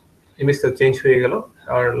পর ইমেজটা চেঞ্জ হয়ে গেল।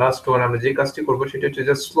 আর লাস্ট ওয়ান আমরা যে কাজটি করব সেটা হচ্ছে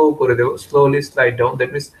জাস্ট স্লো করে দেব, slowly slide down,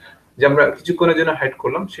 that means যে আমরা কিছুক্ষণের জন্য হাইড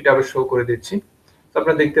করলাম সেটা আবার শো করে দিচ্ছি। তো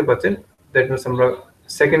আপনারা দেখতে পাচ্ছেন, দ্যাট মিন্স আমরা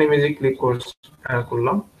সেকেন্ড ইমেজে ক্লিক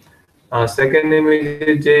করলাম, সেকেন্ড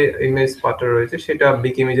ইমেজের যে ইমেজ পার্টটা রয়েছে সেটা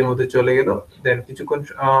বিগ ইমেজের মধ্যে চলে গেল। দেন কিছুক্ষণ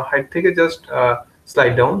হাইট থেকে জাস্ট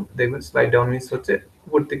স্লাইড ডাউন, দেখবেন স্লাইড ডাউন মিন্স হচ্ছে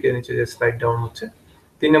উপর থেকে নিচে যে স্লাইড ডাউন হচ্ছে।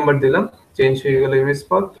 3 নাম্বার দিলাম, চেঞ্জ হয়ে গেল ইমেজ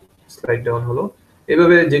পাথ, স্লাইড ডাউন হলো।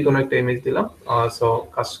 এভাবে যে কোনো একটা ইমেজ দিলাম, সো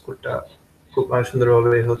কাজটা খুব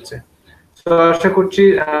সুন্দরভাবে হচ্ছে। তো আশা করছি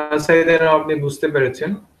সাইদানা আপনি বুঝতে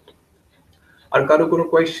পেরেছেন। আর কারো কোনো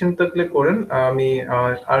কোয়েশ্চেন থাকলে করেন, আমি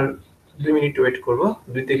আর 2 মিনিট ওয়েট করব,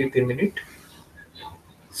 2 থেকে 3 মিনিট।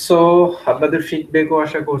 সো আপনাদের ফিডব্যাকও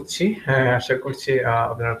আশা করছি, হ্যাঁ আশা করছি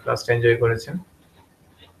আপনারা ক্লাসটা এনজয় করেছেন।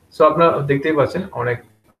 সো আপনারা দেখতেই পাচ্ছেন অনেক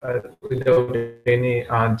উইদাউট এনি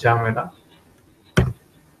ঝামেলা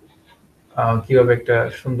কিভাবে একটা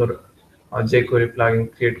সুন্দর যে করে প্লাগইন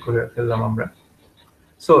ক্রিয়েট করে ফেললাম আমরা।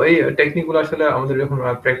 সো এই টেকনিকগুলো আসলে আমাদের যখন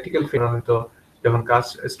প্র্যাকটিক্যাল ফিল হয়তো যখন কাজ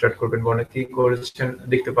স্টার্ট করবেন বা অনেক কি করেছেন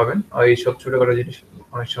দেখতে পাবেন, এই সব ছোটখাটো জিনিস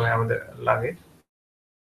অনেক সময় আমাদের লাগে।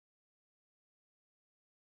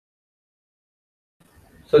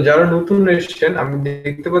 তো যারা নতুন এসেছেন আমি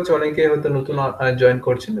দেখতে পাচ্ছি অনেকে হয়তো নতুন জয়েন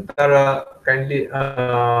করছেন, তারা কাইন্ডলি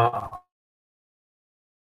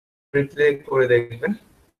রিপ্লে করে দেখবেন।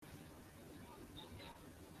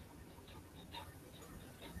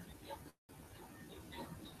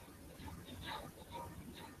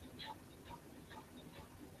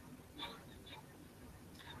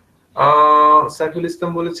 সাইফুল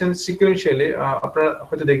ইসলাম বলেছেন সিকুয়েন্সিয়ালি, আপনারা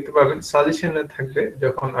হয়তো দেখতে পাবেন সাজেশনে থাকবে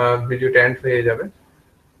যখন ভিডিওটা এন্ড হয়ে যাবে।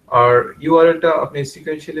 আর ইউআরএলটা আপনি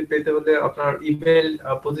সিকুয়েন্সিয়ালি পেতে হলে আপনার ইমেল,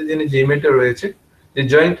 প্রতিদিনের যে ইমেলটা রয়েছে, যে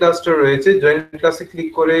জয়েন ক্লাসটা রয়েছে, জয়েন ক্লাসে ক্লিক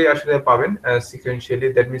করে আসলে পাবেন সিকুয়েন্সিয়ালি।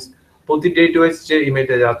 দ্যাট মিন্স প্রতি ডেট ওয়াইজ যে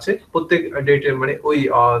ইমেলটা যাচ্ছে, প্রত্যেক ডেটের মানে ওই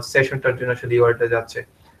সেশনটার জন্য আসলে ইউআরএলটা যাচ্ছে।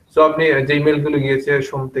 সো আপনি যে ইমেলগুলো গিয়েছে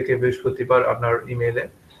সোম থেকে বৃহস্পতিবার আপনার ইমেলে,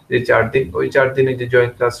 যে 4 দিন, ওই 4 দিনের যে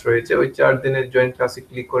জয়েন ক্লাস রয়েছে ওই 4 দিনের জয়েন ক্লাসে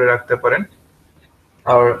ক্লিক করে রাখতে পারেন।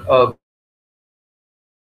 আর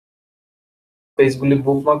পেজগুলি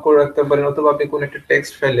বুকমার্ক করে রাখতে পারেন, অথবা আপনি কোন একটা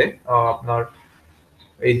টেক্সট ফাইলে আপনার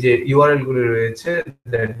এই যে ইউআরএল গুলি রয়েছে,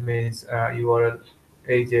 দ্যাট মিন্স ইউআরএল,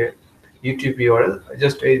 এই যে ইউটিউব ইউআরএল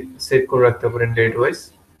জাস্ট এই সেভ করে রাখতে পারেন ডেট ওয়াইজ,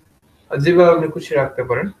 যেভাবে আপনি খুশি রাখতে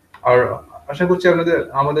পারেন। আর আশা করছি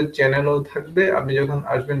আমাদের চ্যানেলও থাকবে, আপনি যখন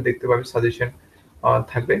আসবেন দেখতে পাবেন সাজেশন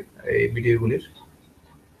থাকবে এই ভিডিওগুলির।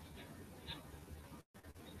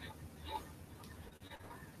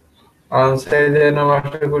 সাইদের নাম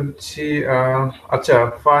আশা করছি। আচ্ছা,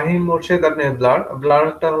 ফাহিম মোর্শেদ, আপনি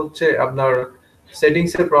ব্লারটা হচ্ছে আপনার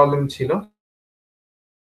সেটিংস এর প্রবলেম ছিল।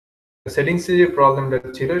 সেটিংস এ যে প্রবলেমটা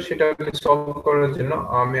ছিল সেটা সলভ করার জন্য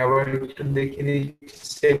আমি আবার একটু দেখিয়ে দিই।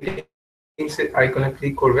 সেটিংস আইকনে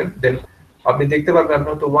ক্লিক করবেন, দেন আপনি দেখতে পাবেন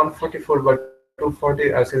আপনার তো 144 বা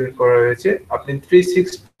 240 সিলেক্ট করা রয়েছে। আপনি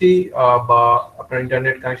 360 বা আপনার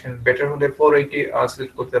ইন্টারনেট কানেকশন বেটার হলে 480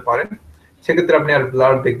 সিলেক্ট করতে পারেন। সেক্ষেত্রে আপনি আর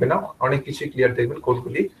ব্লার দেখবেন না, অনেক কিছু ক্লিয়ার দেখবেন।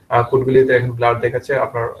 কোডগুলিতে এখন ব্লার দেখাচ্ছে,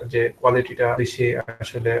 আপনার যে কোয়ালিটিটা বেশি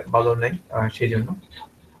আসলে ভালো নেই সেই জন্য।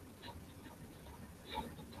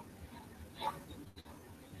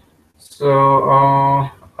 সো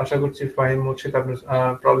আশা করছি ফাহিম মুর্শিদ আপনার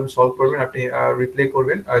প্রবলেম সলভ করবেন, আপনি রিপ্লে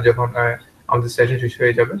করবেন যখন আমাদের সেশন শেষ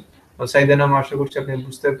হয়ে যাবে। সাইদের নাম আশা করছি আপনি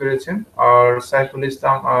বুঝতে পেরেছেন। আর সাইফুল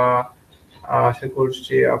ইসলাম, আশা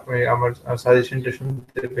করছি আপনি আমার সাজেশনটা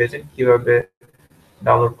শুনতে পেয়েছেন কিভাবে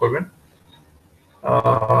ডাউনলোড করবেন।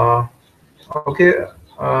 ওকে,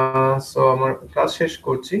 সো আমার ক্লাস শেষ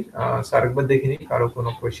করছি। স্যার একবার দেখে নিই কারো কোনো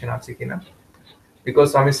কোয়েশ্চেন আছে কিনা, বিকজ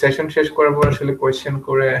আমি সেশন শেষ করার পর আসলে কোয়েশ্চেন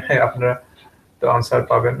করে আপনারা তো আনসার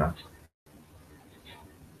পাবেন না।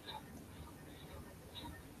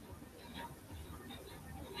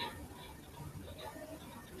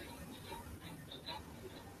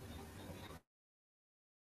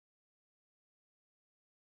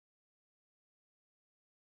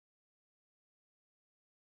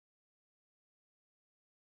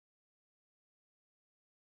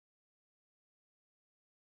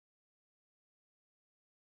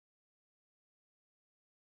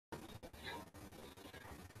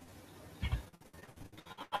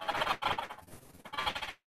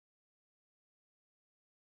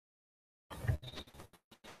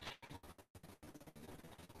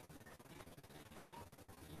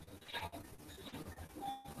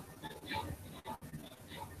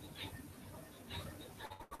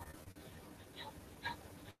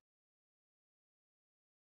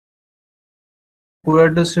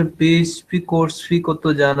 কুরাটোসের পিএইচপি কোর্স ফি কত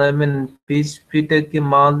জানাবেন? পিএইচপিটা কি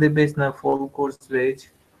মান্থলি বেস না ফুল কোর্স বেস?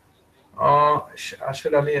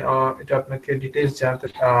 আসলে আমি এটা আপনাকে ডিটেইলস জানতে,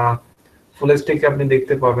 ফুল স্ট্যাকে আপনি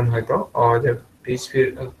দেখতে পাবেন হয়তো যে পিএইচপি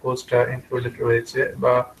কোর্সটা ইনক্লুডেড রয়েছে,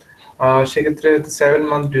 বা সেক্ষেত্রে 7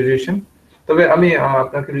 মান্থ ডিউরেশন। তবে আমি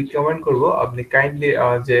আপনাকে রিকমেন্ড করব আপনি কাইন্ডলি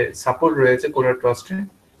যে সাপোর্ট রয়েছে কোডার ট্রাস্টে,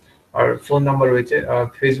 আর ফোন নাম্বার রয়েছে,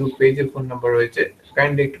 ফেসবুক পেজে ফোন নাম্বার রয়েছে,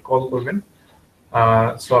 কাইন্ডলি একটু কল করবেন।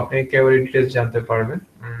 সো আপনি একেবারে ডিটেলস জানতে পারবেন।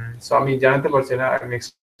 সো আমি জানাতে পারছি না, I am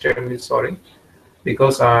extremely sorry,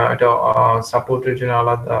 because এটা সাপোর্টের জন্য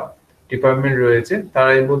আলাদা ডিপার্টমেন্ট রয়েছে,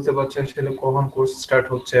 তারাই বলতে পারছে আসলে কখন কোর্স স্টার্ট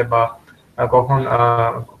হচ্ছে, বা কখন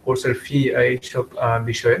কোর্সের ফি, এইসব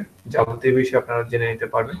বিষয়ে যাবতীয় বিষয়ে আপনারা জেনে নিতে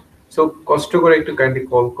পারবেন। সো কষ্ট করে একটু কাইন্ডলি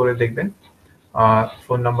কল করে দেখবেন।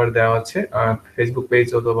 ফোন নাম্বার দেওয়া আছে, ফেসবুক পেজ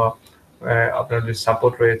অথবা আপনার যে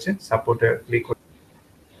সাপোর্ট রয়েছে সাপোর্টে ক্লিক করে।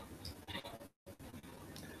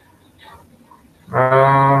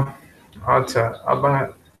 আহ, আচ্ছা, আপনার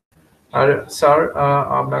আর স্যার,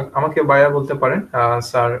 আপনার আমাকে বায়া বলতে পারেন,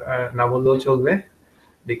 স্যার না বললেও চলবে,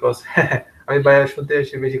 বিকজ আমি বায়া শুনতে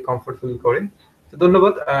এসে বেশি কমফর্ট ফিল করি। তো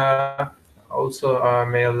ধন্যবাদ। Also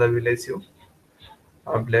May Allah bless you,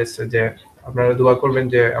 bless, যে আপনারা দোয়া করবেন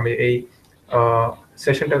যে আমি এই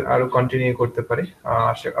সেশনটা আরো কন্টিনিউ করতে পারি,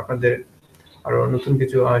 আপনাদের আরো নতুন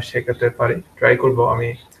কিছু শেখাতে পারি, ট্রাই করব আমি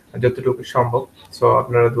যতটুকু সম্ভব। সো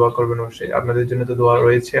আপনারা দোয়া করবেন অবশ্যই, আপনাদের জন্য তো দোয়া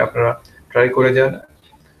রয়েছে, আপনারা ট্রাই করে যান।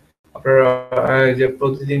 আপনারা যে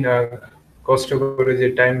প্রতিদিন কষ্ট করে যে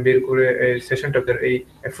টাইম বের করে এই সেশনটাতে এই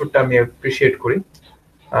এফোর্টটা আমি অ্যাপ্রিশিয়েট করি।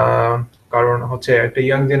 আহ, কারণ হচ্ছে একটা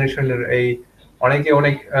ইয়াং জেনারেশনের এই অনেকে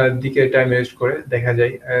অনেক দিকে টাইম ওয়েস্ট করে দেখা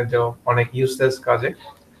যায়, যে অনেক ইউজলেস কাজে।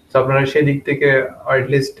 তো আপনারা সেই দিক থেকে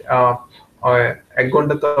অ্যাটলিস্ট 1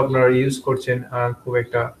 ঘন্টা তো আপনারা ইউজ করছেন খুব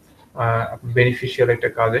একটা বেনিফিশিয়াল একটা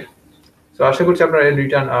কাজে। তো আশা করছি আপনারা এর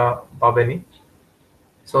রিটার্ন পাবেনই।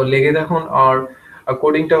 সো লেগে থাকুন। আর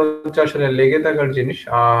কোডিংটা হচ্ছে আসলে লেগে থাকার জিনিস।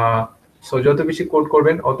 সো যত বেশি কোড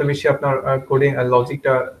করবেন অত বেশি আপনার কোডিং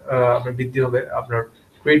লজিকটা আপনার বৃদ্ধি হবে, আপনার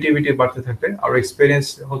ক্রিয়েটিভিটি বাড়তে থাকবে। আর এক্সপেরিয়েন্স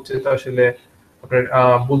হচ্ছে তো আসলে আপনার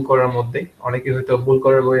ভুল করার মধ্যেই, অনেকে হয়তো ভুল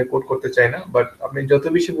করার বইয়ে কোড করতে চায় না, বাট আপনি যত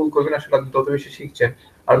বেশি ভুল করবেন আসলে আপনি তত বেশি শিখছেন।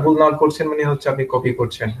 আর ভুল না করছেন মানে হচ্ছে আপনি কপি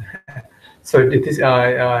করছেন। সো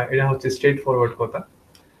এটা হচ্ছে স্ট্রেট ফরওয়ার্ড কথা।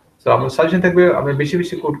 সো আমার সাজেশন থাকবে আপনি বেশি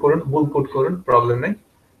বেশি কোড করুন, ভুল কোড করুন, প্রবলেম নেই।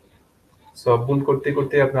 সো ভুল করতে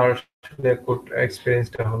করতে আপনার আসলে কোড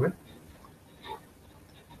এক্সপেরিয়েন্সটা হবে।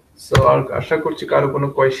 সো আর আশা করছি কারো কোনো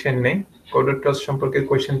কোয়েশ্চেন নেই। কোডার ট্রাস্ট সম্পর্কে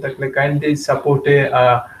কোয়েশ্চেন থাকলে কাইন্ডলি সাপোর্টে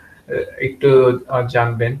একটু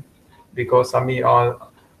জানবেন, বিকজ আমি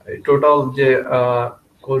টোটাল যে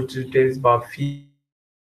কোর্স ডিটেইলস বা ফি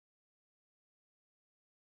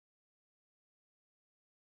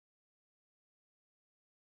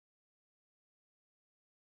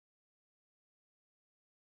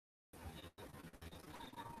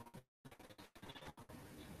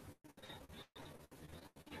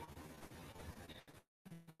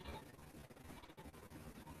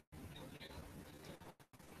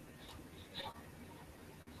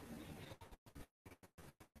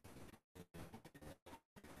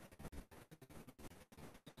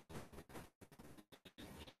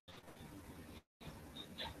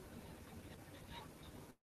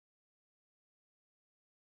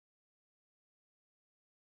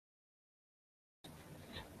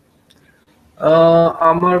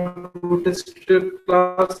আমার বুটস্ট্র্যাপ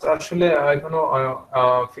ক্লাস আসলে এখনো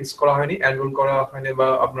ফিক্স করা হয়নি, এনরোল করা হয়নি, বা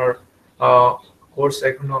আপনার কোর্স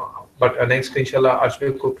এখনো, বাট নেক্সট ইনশাআল্লাহ আসবে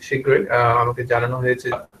খুব শীঘ্রই। আমাকে জানানো হয়েছে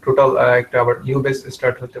টোটাল একটা আবার নিউ ব্যাচ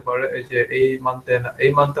স্টার্ট হতে পারে, এই যে এই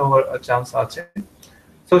মান্থে হওয়ার চান্স আছে।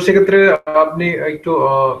 তো সেক্ষেত্রে আপনি একটু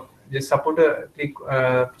যে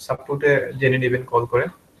সাপোর্টে জেনে নেবেন কল করে।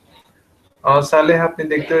 সালেহ, আপনি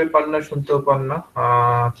দেখতে পান না, শুনতেও পান না,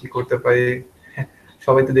 কি করতে পারি?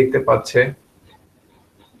 সবাই তো দেখতে পাচ্ছে।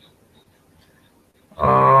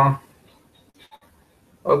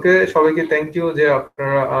 ওকে, সবাইকে থ্যাংক ইউ যে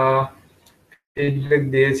আপনারা ফিডব্যাক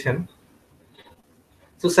দিয়েছেন।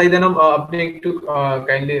 তো সাইদানাম, আপনি একটু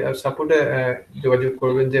কাইন্ডলি সাপোর্টে যোগাযোগ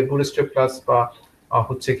করবেন যে বুটস্ট্র্যাপ ক্লাস বা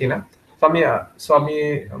হচ্ছে কিনা। তো আমি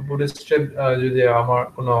বুটস্ট্র্যাপ যদি আমার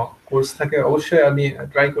কোনো কোর্স থাকে অবশ্যই আমি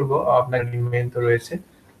ট্রাই করব, আপনার মেইন তো রয়েছে।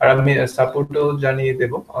 আর আমি সাপোর্টও জানিয়ে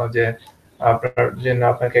দেব যে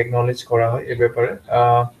আপনাকে অ্যাকনলেজ করা হয় এ ব্যাপারে।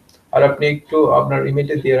 আর আপনি একটু আপনার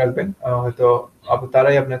ইমেইলটা দিয়ে রাখবেন, হয়তো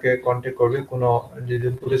তারাই আপনাকে কন্ট্যাক্ট করবে কোনো যদি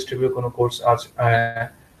বুটস্ট্র্যাপের কোনো কোর্স আছে,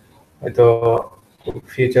 হয়তো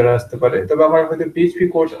ফিউচারে আসতে পারে। তবে আমার হয়তো পিএইচপি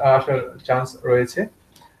কোর্স আসার চান্স রয়েছে,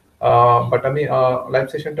 বাট আমি লাইভ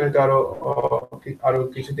সেশনটা হয়তো আরো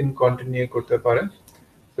কিছুদিন কন্টিনিউ করতে পারে।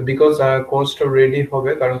 তো বিকজ কোর্সটা রেডি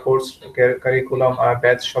হবে, কারণ কোর্স কারিকুলাম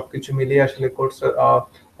ব্যাচ সবকিছু মিলিয়ে আসলে কোর্স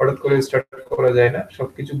হঠাৎ করে স্টার্ট করা যায় না,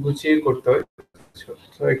 সবকিছু গুছিয়ে করতে হয়,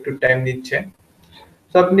 তো একটু টাইম নিচ্ছে।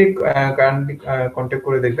 তো আপনি কাইন্ডলি কন্ট্যাক্ট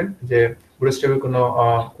করে দেখবেন যে বুটস্ট্র্যাপের কোনো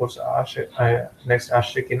কোর্স আসে নেক্সট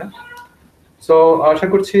আসছে কিনা। সো আশা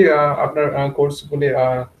করছি আপনার কোর্সগুলি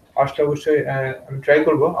আসলে অবশ্যই আমি ট্রাই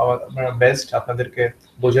করবো আমার বেস্ট আপনাদেরকে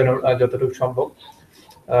বোঝানোর যতটুকু সম্ভব।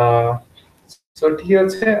 সো ঠিক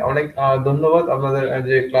আছে, অনেক ধন্যবাদ আপনাদের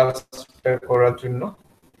যে ক্লাস করার জন্য।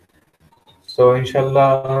 সো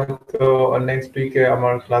ইনশাল্লাহ তো নেক্সট উইকে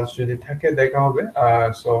আমার ক্লাস যদি থাকে দেখা হবে।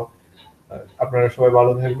 সো আপনারা সবাই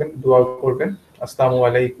ভালো থাকবেন, দোয়া করবেন। আসসালামু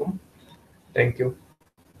আলাইকুম, থ্যাংক ইউ।